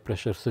again high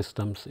pressure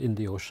systems in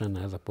the ocean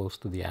as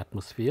opposed to the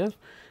atmosphere,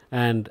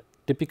 and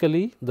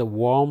typically the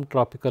warm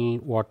tropical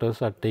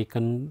waters are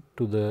taken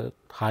to the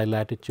high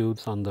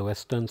latitudes on the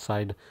western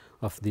side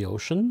of the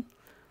ocean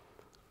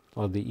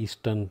or the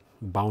eastern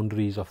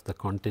boundaries of the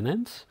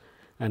continents,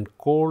 and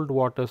cold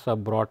waters are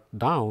brought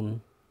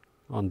down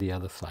on the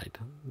other side.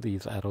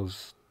 These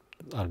arrows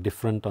are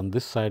different on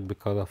this side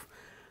because of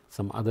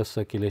some other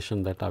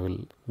circulation that I will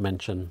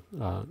mention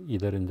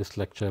either in this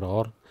lecture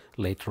or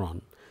later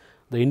on.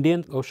 The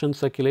Indian Ocean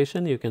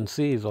circulation, you can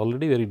see, is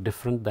already very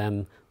different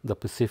than the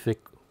Pacific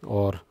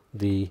or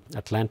the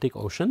Atlantic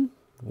Ocean.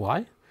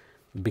 Why?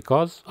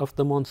 Because of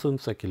the monsoon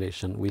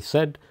circulation. We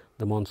said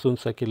the monsoon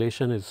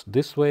circulation is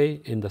this way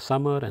in the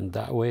summer and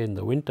that way in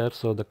the winter.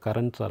 So, the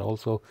currents are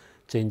also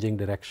changing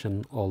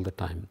direction all the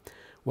time.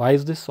 Why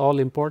is this all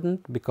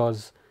important?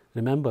 Because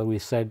remember, we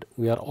said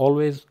we are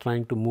always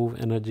trying to move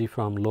energy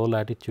from low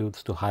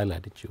latitudes to high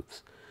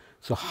latitudes.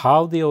 So,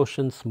 how the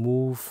oceans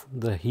move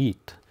the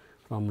heat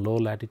from low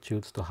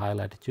latitudes to high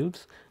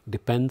latitudes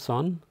depends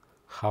on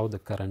how the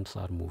currents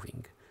are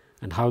moving,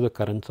 and how the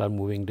currents are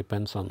moving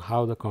depends on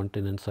how the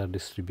continents are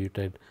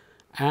distributed,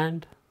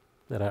 and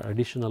there are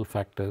additional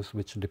factors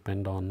which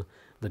depend on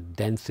the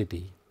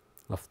density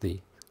of the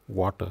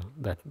water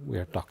that we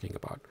are talking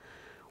about.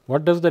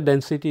 What does the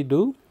density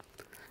do?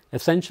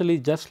 Essentially,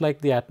 just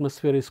like the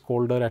atmosphere is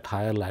colder at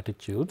higher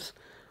latitudes,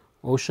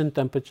 ocean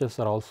temperatures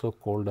are also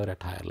colder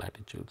at higher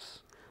latitudes.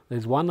 There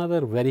is one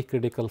other very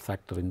critical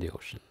factor in the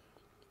ocean.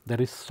 There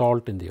is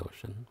salt in the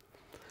ocean.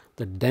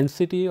 The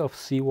density of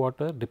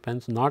seawater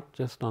depends not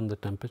just on the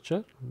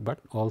temperature, but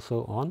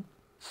also on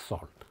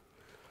salt.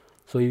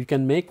 So, you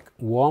can make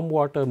warm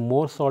water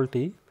more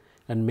salty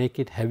and make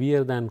it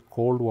heavier than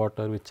cold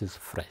water which is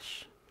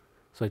fresh.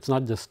 So, it is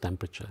not just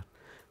temperature.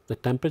 The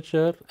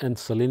temperature and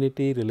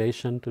salinity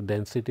relation to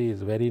density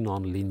is very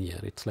non-linear.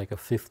 It is like a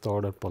fifth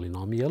order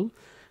polynomial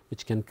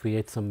which can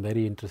create some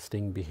very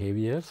interesting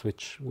behaviors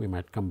which we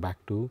might come back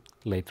to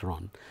later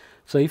on.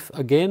 So, if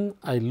again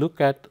I look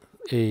at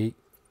a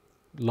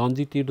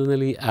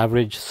longitudinally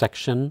average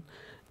section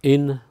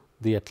in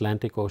the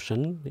Atlantic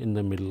Ocean in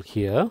the middle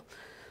here,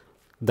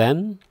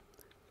 then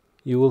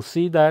you will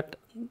see that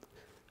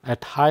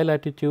at high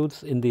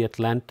latitudes in the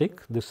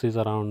Atlantic, this is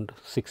around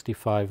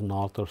 65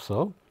 north or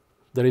so,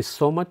 there is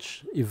so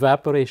much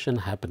evaporation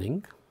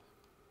happening.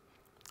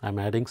 I am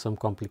adding some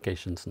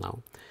complications now.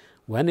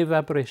 When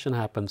evaporation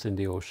happens in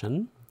the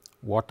ocean,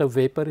 water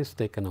vapor is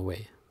taken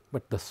away,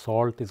 but the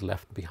salt is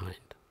left behind.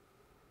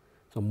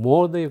 So,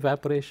 more the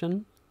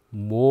evaporation,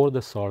 more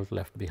the salt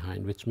left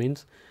behind, which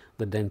means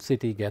the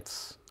density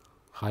gets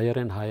higher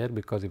and higher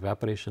because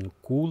evaporation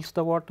cools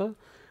the water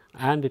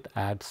and it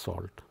adds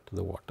salt to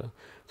the water.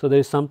 So, there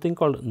is something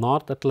called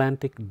North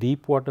Atlantic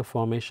deep water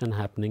formation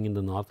happening in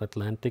the North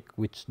Atlantic,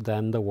 which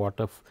then the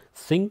water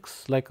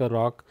sinks like a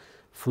rock,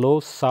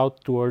 flows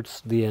south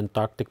towards the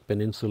Antarctic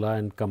peninsula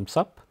and comes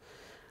up,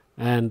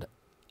 and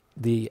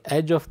the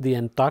edge of the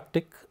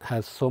Antarctic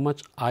has so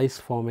much ice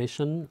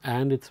formation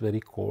and it is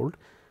very cold.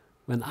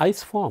 When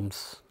ice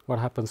forms, what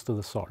happens to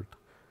the salt?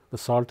 The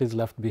salt is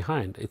left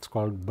behind. It is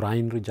called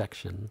brine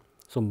rejection.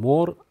 So,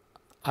 more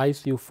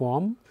ice you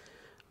form,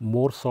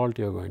 more salt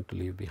you are going to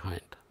leave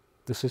behind.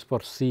 This is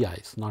for sea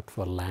ice, not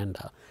for land.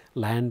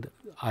 Land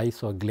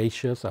ice or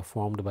glaciers are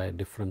formed by a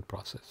different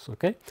process.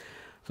 Okay?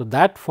 So,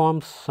 that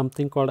forms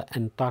something called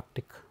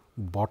Antarctic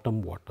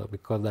bottom water,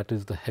 because that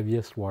is the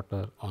heaviest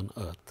water on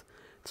earth.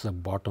 It is a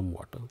bottom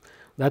water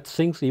that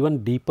sinks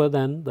even deeper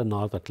than the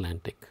North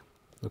Atlantic.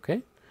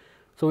 Okay?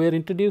 So, we have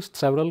introduced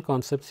several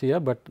concepts here,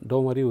 but do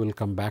not worry, we will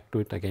come back to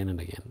it again and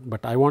again.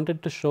 But I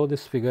wanted to show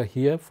this figure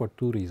here for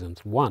two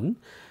reasons. One,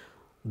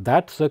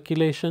 that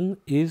circulation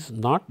is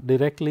not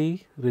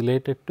directly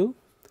related to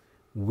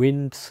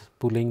winds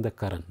pulling the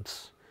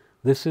currents.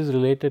 This is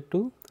related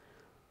to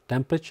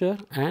temperature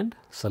and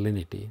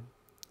salinity,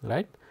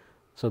 right.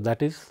 So,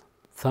 that is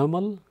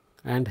thermal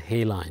and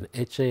haline,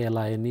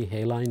 HALINE,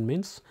 haline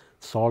means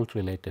salt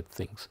related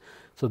things.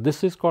 So,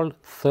 this is called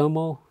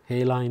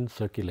thermohaline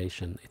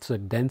circulation. It is a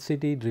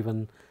density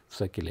driven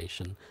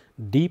circulation.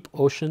 Deep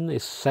ocean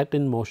is set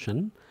in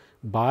motion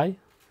by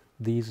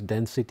these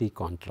density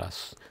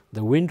contrasts.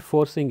 The wind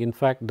forcing in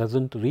fact does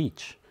not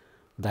reach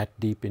that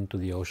deep into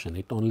the ocean.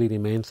 It only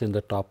remains in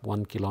the top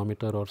 1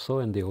 kilometer or so,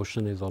 and the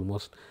ocean is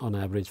almost on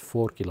average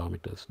 4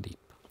 kilometers deep.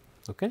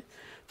 Okay?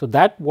 So,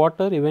 that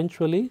water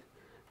eventually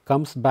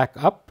comes back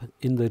up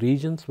in the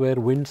regions where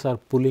winds are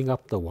pulling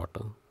up the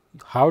water.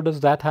 How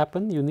does that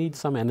happen? You need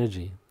some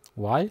energy.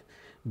 Why?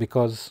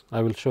 Because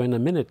I will show in a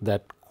minute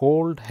that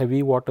cold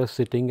heavy water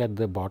sitting at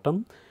the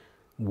bottom,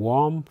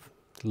 warm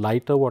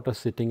lighter water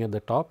sitting at the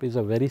top is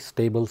a very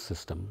stable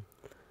system.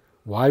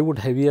 Why would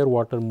heavier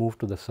water move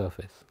to the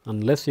surface?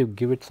 Unless you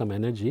give it some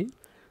energy,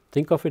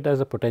 think of it as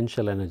a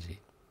potential energy,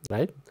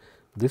 right.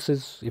 This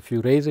is, if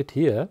you raise it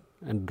here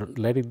and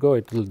let it go,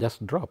 it will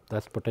just drop,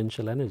 that is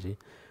potential energy.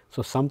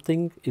 So,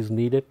 something is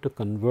needed to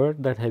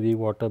convert that heavy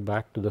water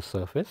back to the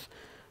surface,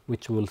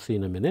 which we will see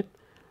in a minute.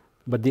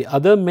 But the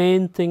other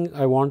main thing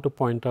I want to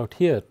point out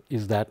here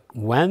is that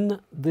when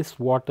this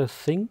water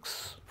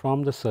sinks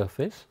from the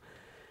surface,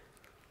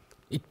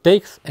 it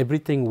takes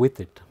everything with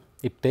it.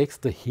 It takes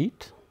the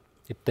heat,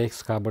 it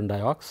takes carbon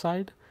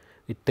dioxide,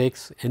 It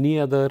takes any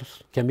other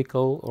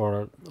chemical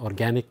or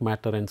organic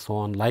matter and so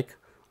on, like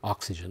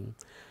oxygen.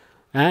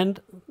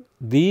 And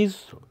these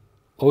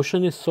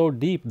ocean is so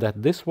deep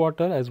that this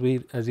water, as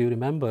you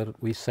remember,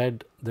 we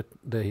said that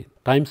the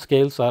time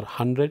scales are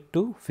 100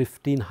 to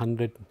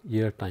 1500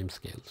 year time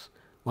scales.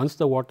 Once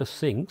the water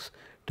sinks,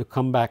 to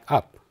come back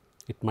up,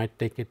 it might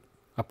take it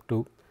up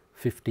to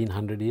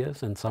 1500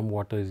 years, and some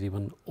water is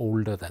even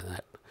older than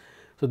that.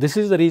 So, this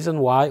is the reason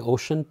why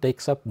ocean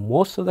takes up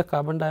most of the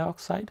carbon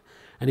dioxide,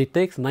 and it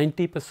takes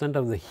 90%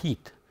 of the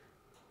heat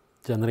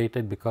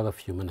generated because of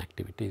human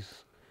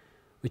activities,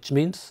 which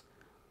means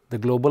the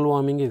global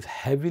warming is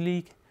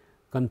heavily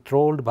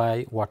controlled by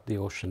what the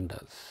ocean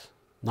does,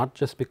 not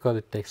just because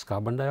it takes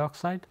carbon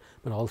dioxide,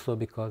 but also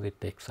because it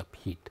takes up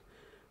heat.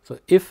 So,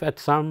 if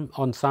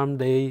on some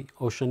day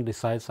ocean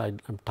decides I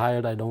am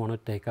tired, I do not want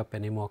to take up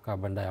any more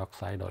carbon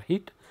dioxide or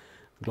heat,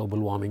 global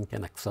warming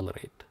can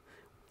accelerate.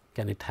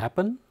 Can it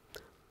happen?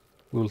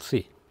 We will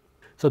see.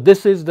 So,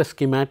 this is the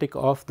schematic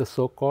of the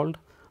so called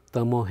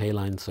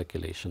thermohaline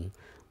circulation.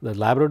 The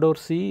Labrador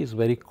Sea is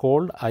very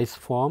cold, ice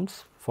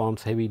forms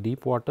heavy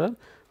deep water.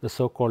 The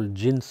so called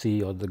Jin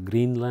Sea or the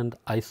Greenland,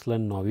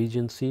 Iceland,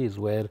 Norwegian Sea is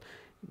where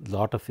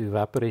lot of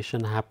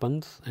evaporation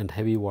happens and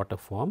heavy water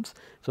forms.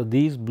 So,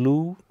 these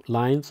blue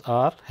lines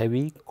are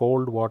heavy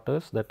cold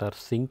waters that are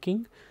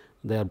sinking.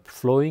 They are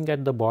flowing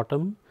at the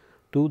bottom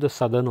to the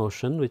Southern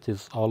Ocean, which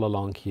is all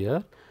along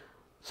here.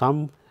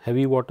 Some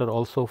heavy water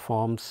also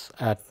forms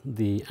at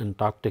the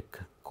Antarctic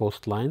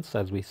coastlines,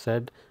 as we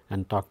said,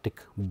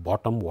 Antarctic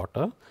bottom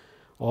water.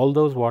 All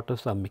those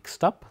waters are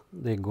mixed up,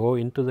 they go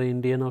into the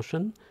Indian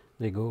Ocean,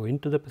 they go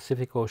into the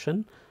Pacific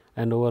Ocean,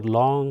 and over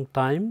long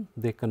time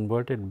they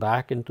convert it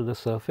back into the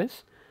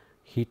surface,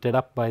 heated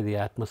up by the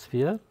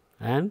atmosphere,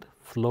 and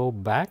flow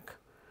back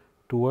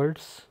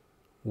towards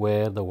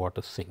where the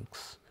water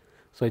sinks.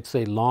 So, it is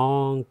a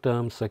long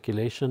term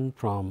circulation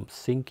from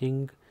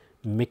sinking,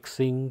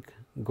 mixing,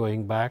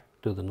 going back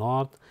to the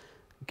north,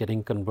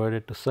 getting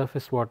converted to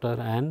surface water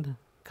and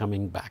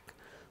coming back.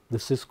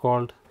 This is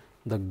called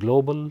the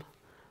global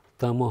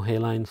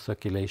thermohaline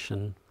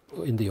circulation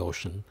in the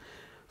ocean.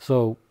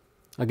 So,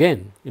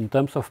 again, in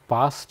terms of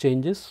past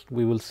changes,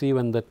 we will see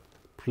when the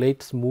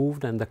plates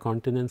moved and the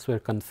continents were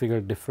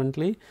configured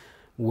differently,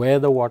 where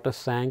the water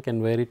sank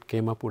and where it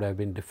came up would have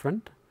been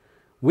different.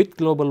 With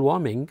global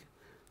warming,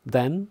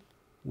 then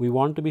we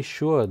want to be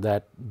sure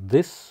that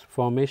this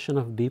formation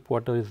of deep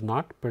water is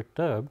not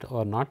perturbed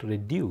or not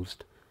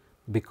reduced,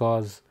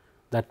 because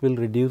that will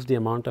reduce the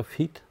amount of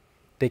heat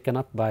taken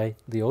up by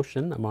the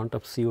ocean, amount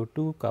of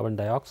CO2, carbon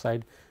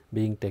dioxide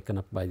being taken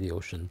up by the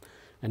ocean.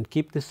 And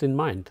keep this in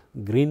mind,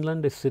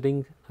 Greenland is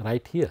sitting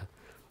right here.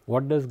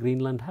 What does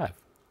Greenland have?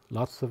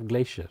 Lots of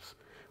glaciers.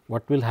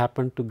 What will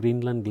happen to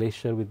Greenland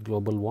glacier with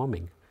global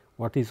warming?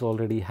 What is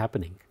already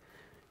happening?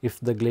 If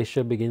the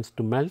glacier begins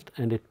to melt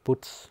and it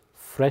puts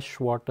fresh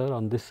water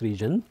on this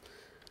region,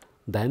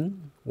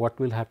 then what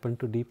will happen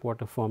to deep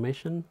water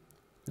formation?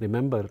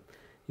 Remember,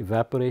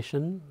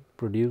 evaporation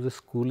produces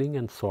cooling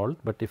and salt,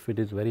 but if it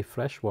is very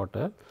fresh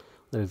water,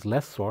 there is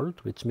less salt,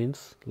 which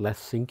means less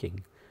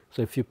sinking.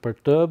 So, if you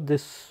perturb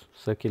this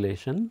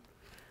circulation,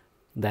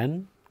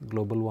 then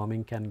global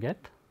warming can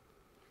get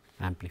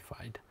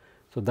amplified.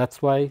 So, that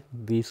is why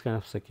these kind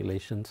of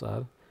circulations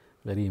are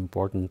very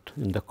important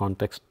in the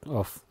context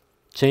of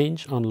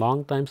change on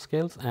long time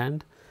scales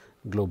and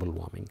global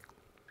warming.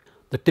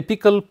 The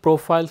typical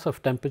profiles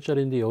of temperature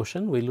in the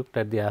ocean, we looked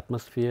at the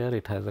atmosphere,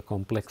 it has a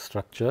complex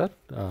structure,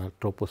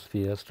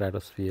 troposphere,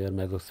 stratosphere,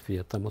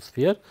 mesosphere,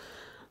 thermosphere.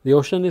 The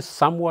ocean is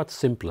somewhat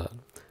simpler.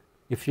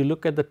 If you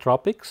look at the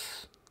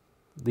tropics,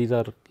 these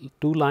are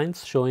two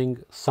lines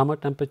showing summer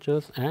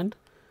temperatures and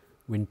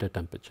winter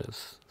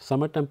temperatures.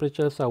 Summer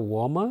temperatures are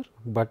warmer,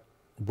 but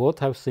both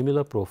have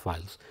similar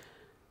profiles.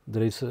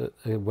 There is a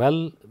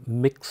well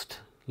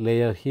mixed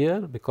layer here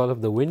because of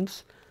the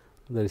winds.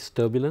 There is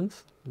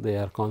turbulence, they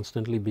are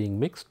constantly being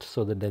mixed.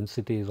 So, the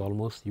density is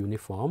almost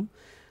uniform.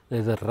 There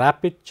is a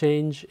rapid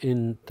change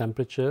in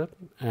temperature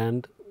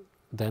and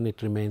then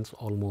it remains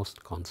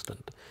almost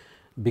constant.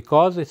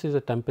 Because this is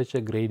a temperature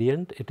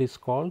gradient, it is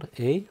called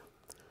a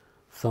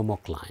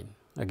thermocline.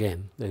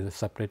 Again, there is a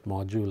separate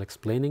module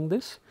explaining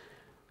this.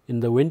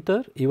 In the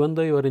winter, even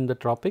though you are in the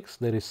tropics,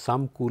 there is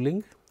some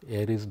cooling,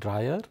 air is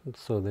drier,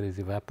 so there is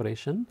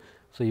evaporation.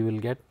 So, you will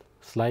get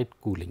slight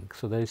cooling.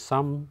 So, there is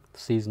some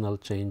seasonal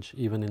change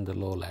even in the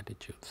low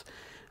latitudes.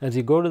 As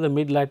you go to the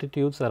mid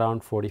latitudes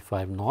around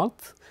 45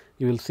 north,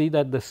 you will see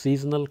that the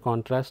seasonal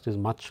contrast is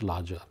much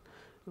larger.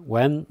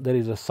 When there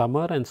is a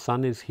summer and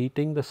sun is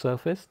heating the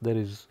surface, there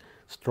is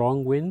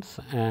strong winds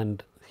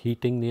and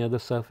heating near the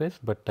surface,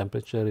 but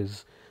temperature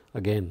is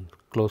again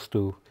close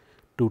to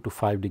 2 to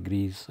 5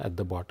 degrees at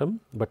the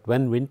bottom. But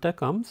when winter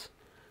comes,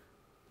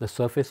 the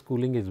surface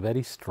cooling is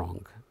very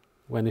strong.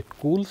 When it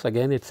cools,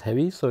 again it is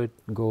heavy, so it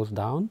goes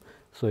down.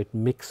 So, it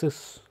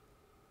mixes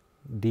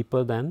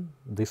deeper than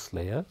this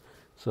layer.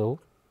 So,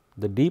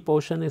 the deep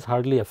ocean is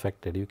hardly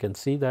affected. You can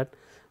see that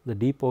the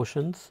deep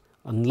oceans,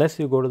 unless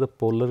you go to the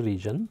polar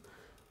region,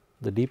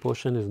 the deep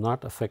ocean is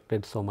not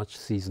affected so much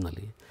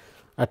seasonally.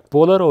 At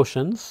polar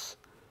oceans,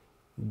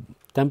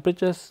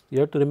 temperatures, you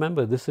have to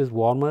remember, this is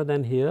warmer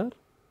than here,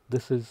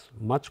 this is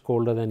much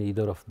colder than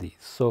either of these.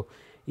 So,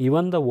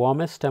 even the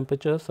warmest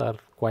temperatures are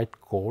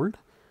quite cold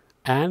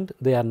and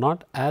they are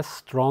not as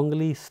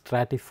strongly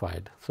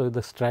stratified. So,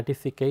 the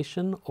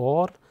stratification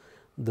or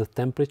the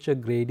temperature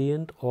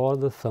gradient or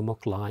the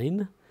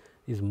thermocline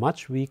is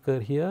much weaker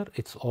here,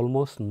 it is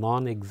almost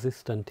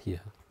non-existent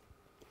here.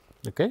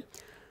 Okay?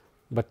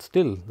 But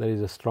still there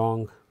is a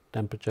strong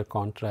temperature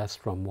contrast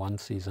from one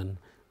season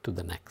to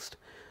the next.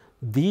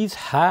 These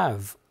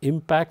have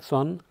impacts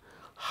on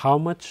how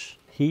much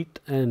heat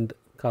and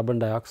carbon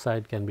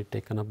dioxide can be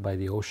taken up by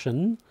the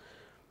ocean,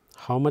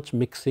 how much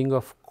mixing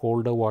of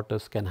colder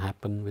waters can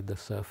happen with the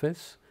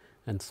surface,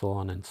 and so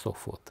on and so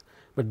forth.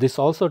 But this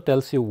also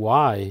tells you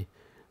why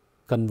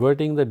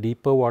converting the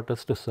deeper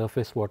waters to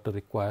surface water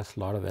requires a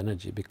lot of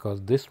energy,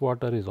 because this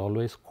water is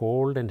always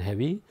cold and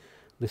heavy,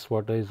 this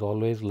water is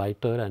always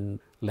lighter and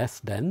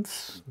less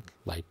dense,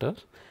 lighter.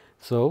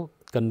 So,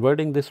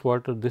 converting this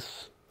water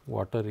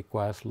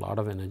requires a lot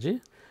of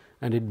energy,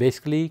 and it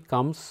basically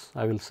comes,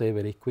 I will say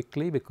very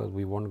quickly because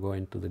we will not go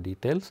into the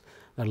details.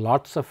 There are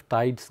lots of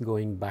tides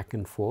going back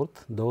and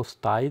forth. Those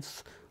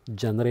tides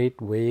generate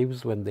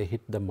waves when they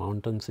hit the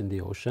mountains in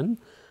the ocean.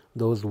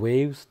 Those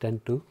waves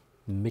tend to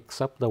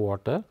mix up the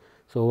water.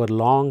 So, over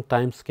long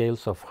time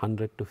scales of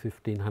 100 to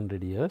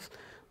 1500 years,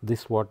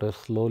 this water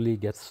slowly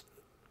gets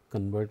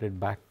converted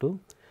back to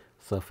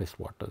surface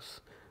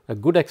waters. A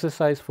good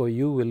exercise for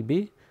you will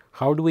be,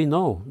 how do we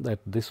know that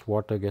this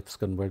water gets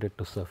converted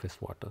to surface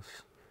waters?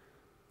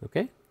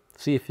 Okay?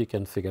 See if you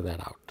can figure that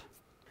out.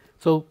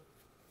 So,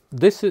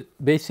 this is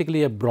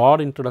basically a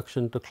broad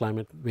introduction to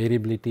climate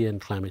variability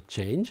and climate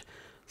change.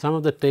 Some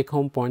of the take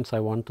home points I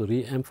want to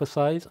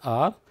re-emphasize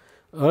are,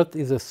 Earth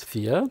is a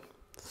sphere.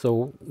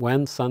 So,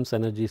 when sun's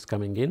energy is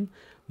coming in,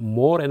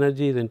 more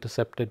energy is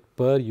intercepted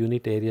per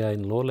unit area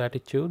in low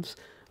latitudes,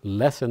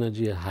 less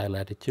energy at high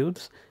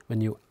latitudes.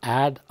 When you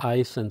add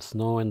ice and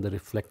snow and the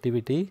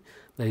reflectivity,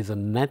 there is a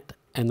net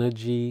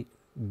energy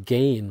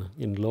gain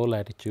in low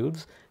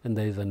latitudes and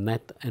there is a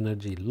net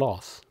energy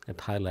loss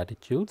at high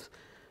latitudes.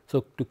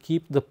 So, to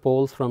keep the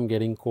poles from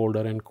getting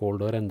colder and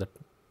colder and the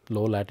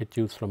low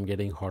latitudes from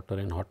getting hotter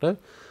and hotter,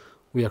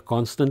 we are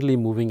constantly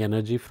moving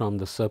energy from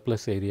the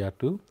surplus area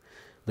to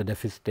the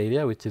deficit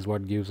area, which is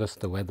what gives us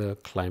the weather,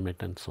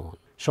 climate and so on.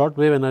 Short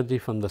wave energy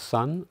from the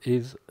sun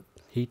is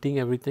heating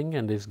everything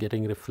and is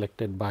getting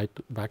reflected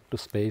back to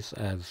space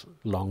as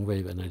long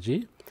wave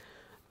energy.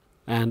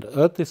 And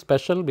Earth is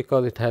special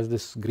because it has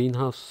this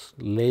greenhouse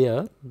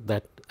layer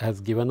that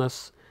has given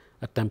us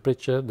a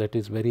temperature that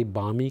is very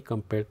balmy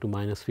compared to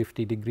minus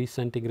 50 degrees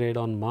centigrade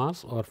on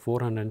Mars or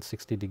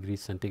 460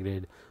 degrees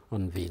centigrade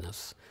on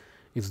Venus.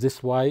 Is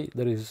this why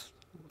there is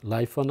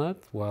life on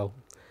Earth? Well,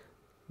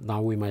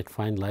 now we might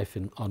find life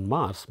on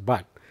Mars,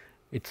 but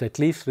it is at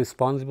least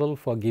responsible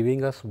for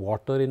giving us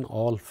water in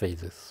all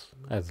phases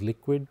as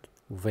liquid,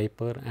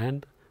 vapor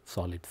and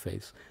solid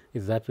phase.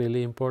 Is that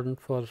really important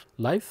for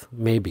life?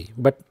 Maybe,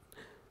 but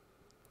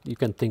you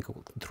can think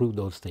through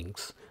those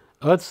things.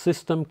 Earth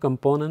system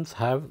components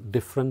have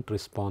different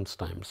response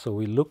times. So,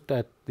 we looked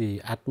at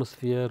the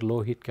atmosphere,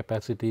 low heat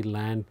capacity,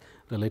 land,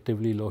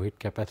 relatively low heat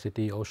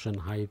capacity, ocean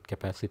height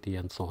capacity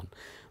and so on.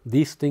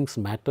 These things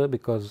matter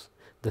because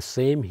the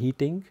same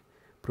heating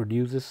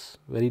produces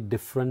very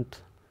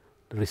different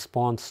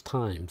response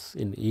times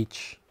in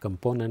each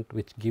component,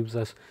 which gives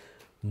us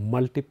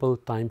multiple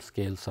time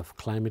scales of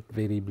climate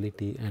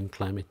variability and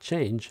climate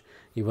change,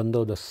 even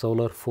though the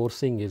solar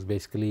forcing is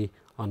basically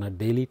on a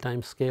daily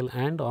time scale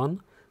and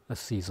on a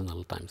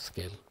seasonal time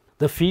scale.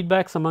 The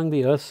feedbacks among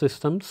the Earth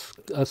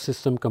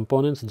system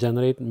components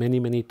generate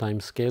many time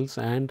scales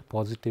and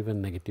positive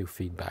and negative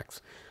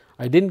feedbacks.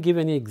 I did not give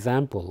any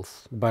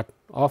examples, but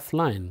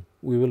offline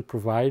we will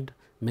provide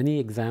many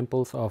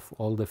examples of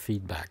all the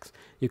feedbacks.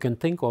 You can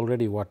think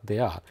already what they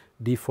are.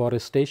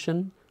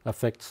 Deforestation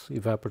affects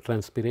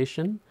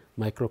evapotranspiration,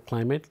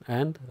 microclimate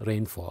and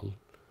rainfall,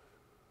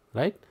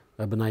 right.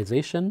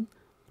 Urbanization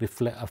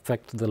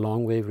affects the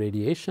long wave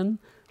radiation,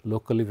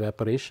 local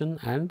evaporation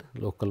and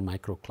local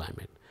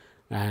microclimate.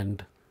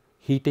 And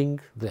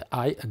heating the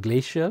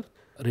glacier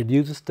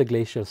reduces the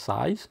glacier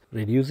size,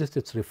 reduces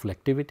its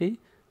reflectivity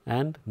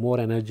and more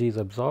energy is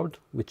absorbed,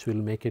 which will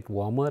make it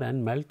warmer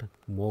and melt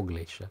more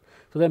glacier.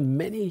 So, there are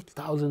many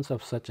thousands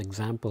of such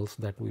examples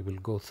that we will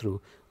go through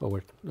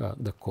over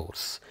the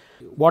course.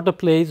 Water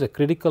plays a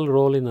critical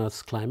role in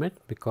Earth's climate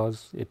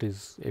because it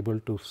is able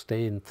to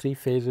stay in 3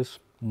 phases,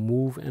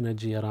 move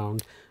energy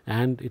around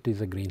and it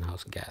is a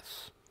greenhouse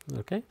gas.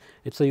 Okay.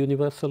 It is a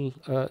universal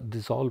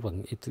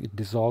dissolvent, it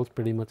dissolves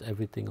pretty much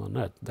everything on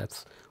Earth, that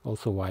is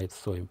also why it is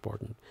so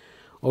important.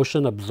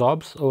 Ocean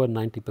absorbs over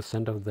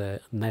 90% of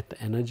the net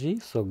energy.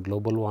 So,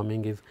 global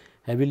warming is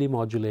heavily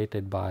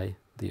modulated by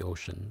the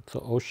ocean. So,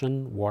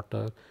 ocean,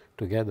 water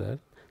together,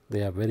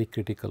 they are very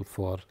critical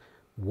for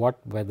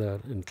what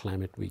weather and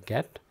climate we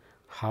get,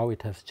 how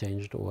it has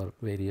changed over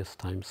various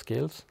time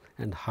scales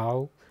and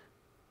how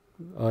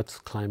Earth's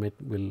climate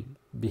will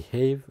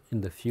behave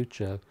in the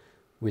future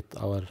with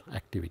our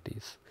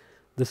activities.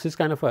 This is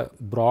kind of a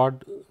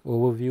broad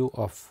overview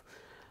of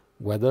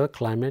weather,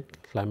 climate,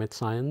 climate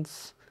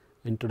science,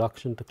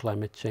 introduction to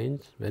climate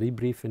change, very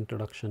brief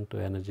introduction to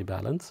energy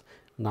balance.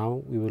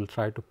 Now we will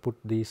try to put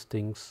these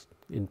things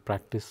in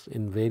practice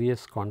in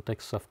various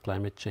contexts of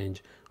climate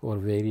change over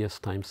various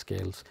time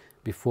scales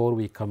before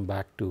we come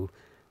back to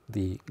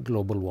the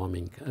global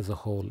warming as a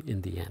whole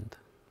in the end.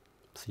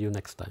 See you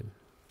next time.